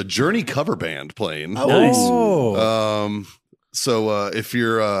with a Journey cover band playing. Nice. So if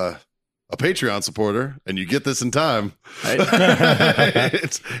you're a Patreon supporter and you get this in time,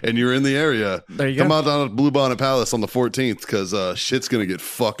 and you're in the area, There you come go. out down at Blue Bonnet Palace on the 14th because shit's gonna get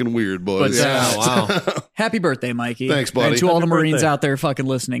fucking weird, boys. But, Yeah, wow. happy birthday, Mikey. Thanks, buddy. And to all the Happy Marines birthday. out there fucking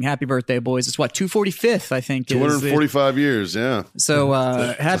listening, happy birthday, boys. It's what, 245th, I think. is the- 245 years, yeah. So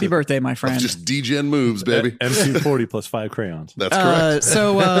happy birthday, my friend. Just DGen moves, baby. M240 plus 5 crayons. That's correct.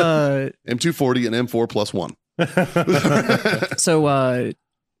 So M240 and M4 plus 1.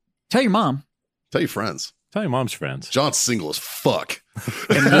 tell your mom. Tell your friends. Tell your mom's friends. John's single as fuck.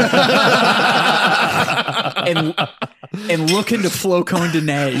 and look into Flowcone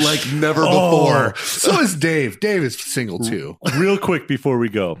Dinesh. Like never before. So is Dave. Dave is single too. Real quick before we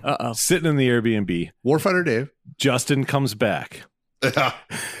go, Uh-oh. sitting in the Airbnb, Warfighter Dave. Justin comes back. Yeah.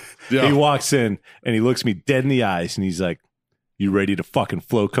 He walks in and he looks me dead in the eyes and he's like, "You ready to fucking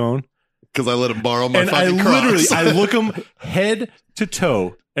flow cone?" Because I let him borrow my And I fucking literally, Crocs. I look him head to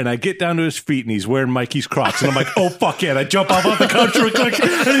toe, and I get down to his feet, and he's wearing Mikey's Crocs, and I'm like, "Oh fuck yeah!" And I jump off the couch real quick, and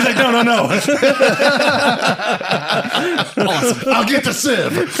he's like, "No." I'll get the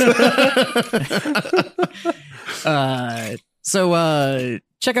sieve.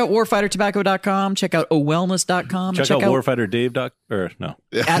 Check out warfightertobacco.com. Check out owellness.com. Check out Warfighter Dave. Or no,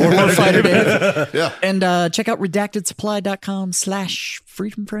 at Warfighter Dave. Yeah. And check out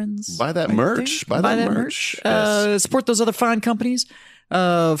redactedsupply.com/freedom friends. Buy that merch. Buy that merch. Support those other fine companies.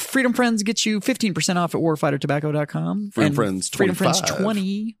 Freedom Friends gets you 15% off at warfightertobacco.com. Freedom And Friends Freedom Friends 25.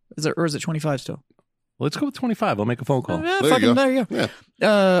 20. Is it 25 still? let's go with 25. I'll make a phone call. Yeah, There you fucking go. there you go.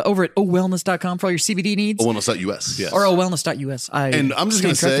 Yeah. Over at owellness.com for all your CBD needs. Owellness.us. Yes. Or owellness.us. And I'm just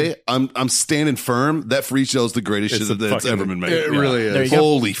going to say, I'm standing firm. That free show is the greatest It's shit a that's fucking- ever been made. It really is. There you go.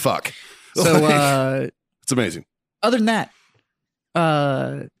 Holy fuck. So, It's amazing. other than that,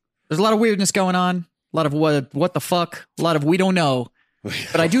 there's a lot of weirdness going on. A lot of what the fuck. A lot of we don't know.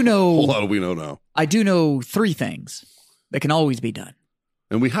 But I do A whole know. lot of we don't know. I do know 3 things that can always be done.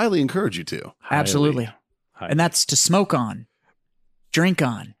 And we highly encourage you to. Absolutely. Highly. And that's to smoke on, drink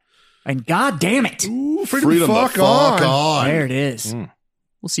on, and god damn it, Ooh, Freedom the fuck on. there it is. Mm.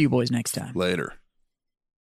 We'll see you boys next time. Later.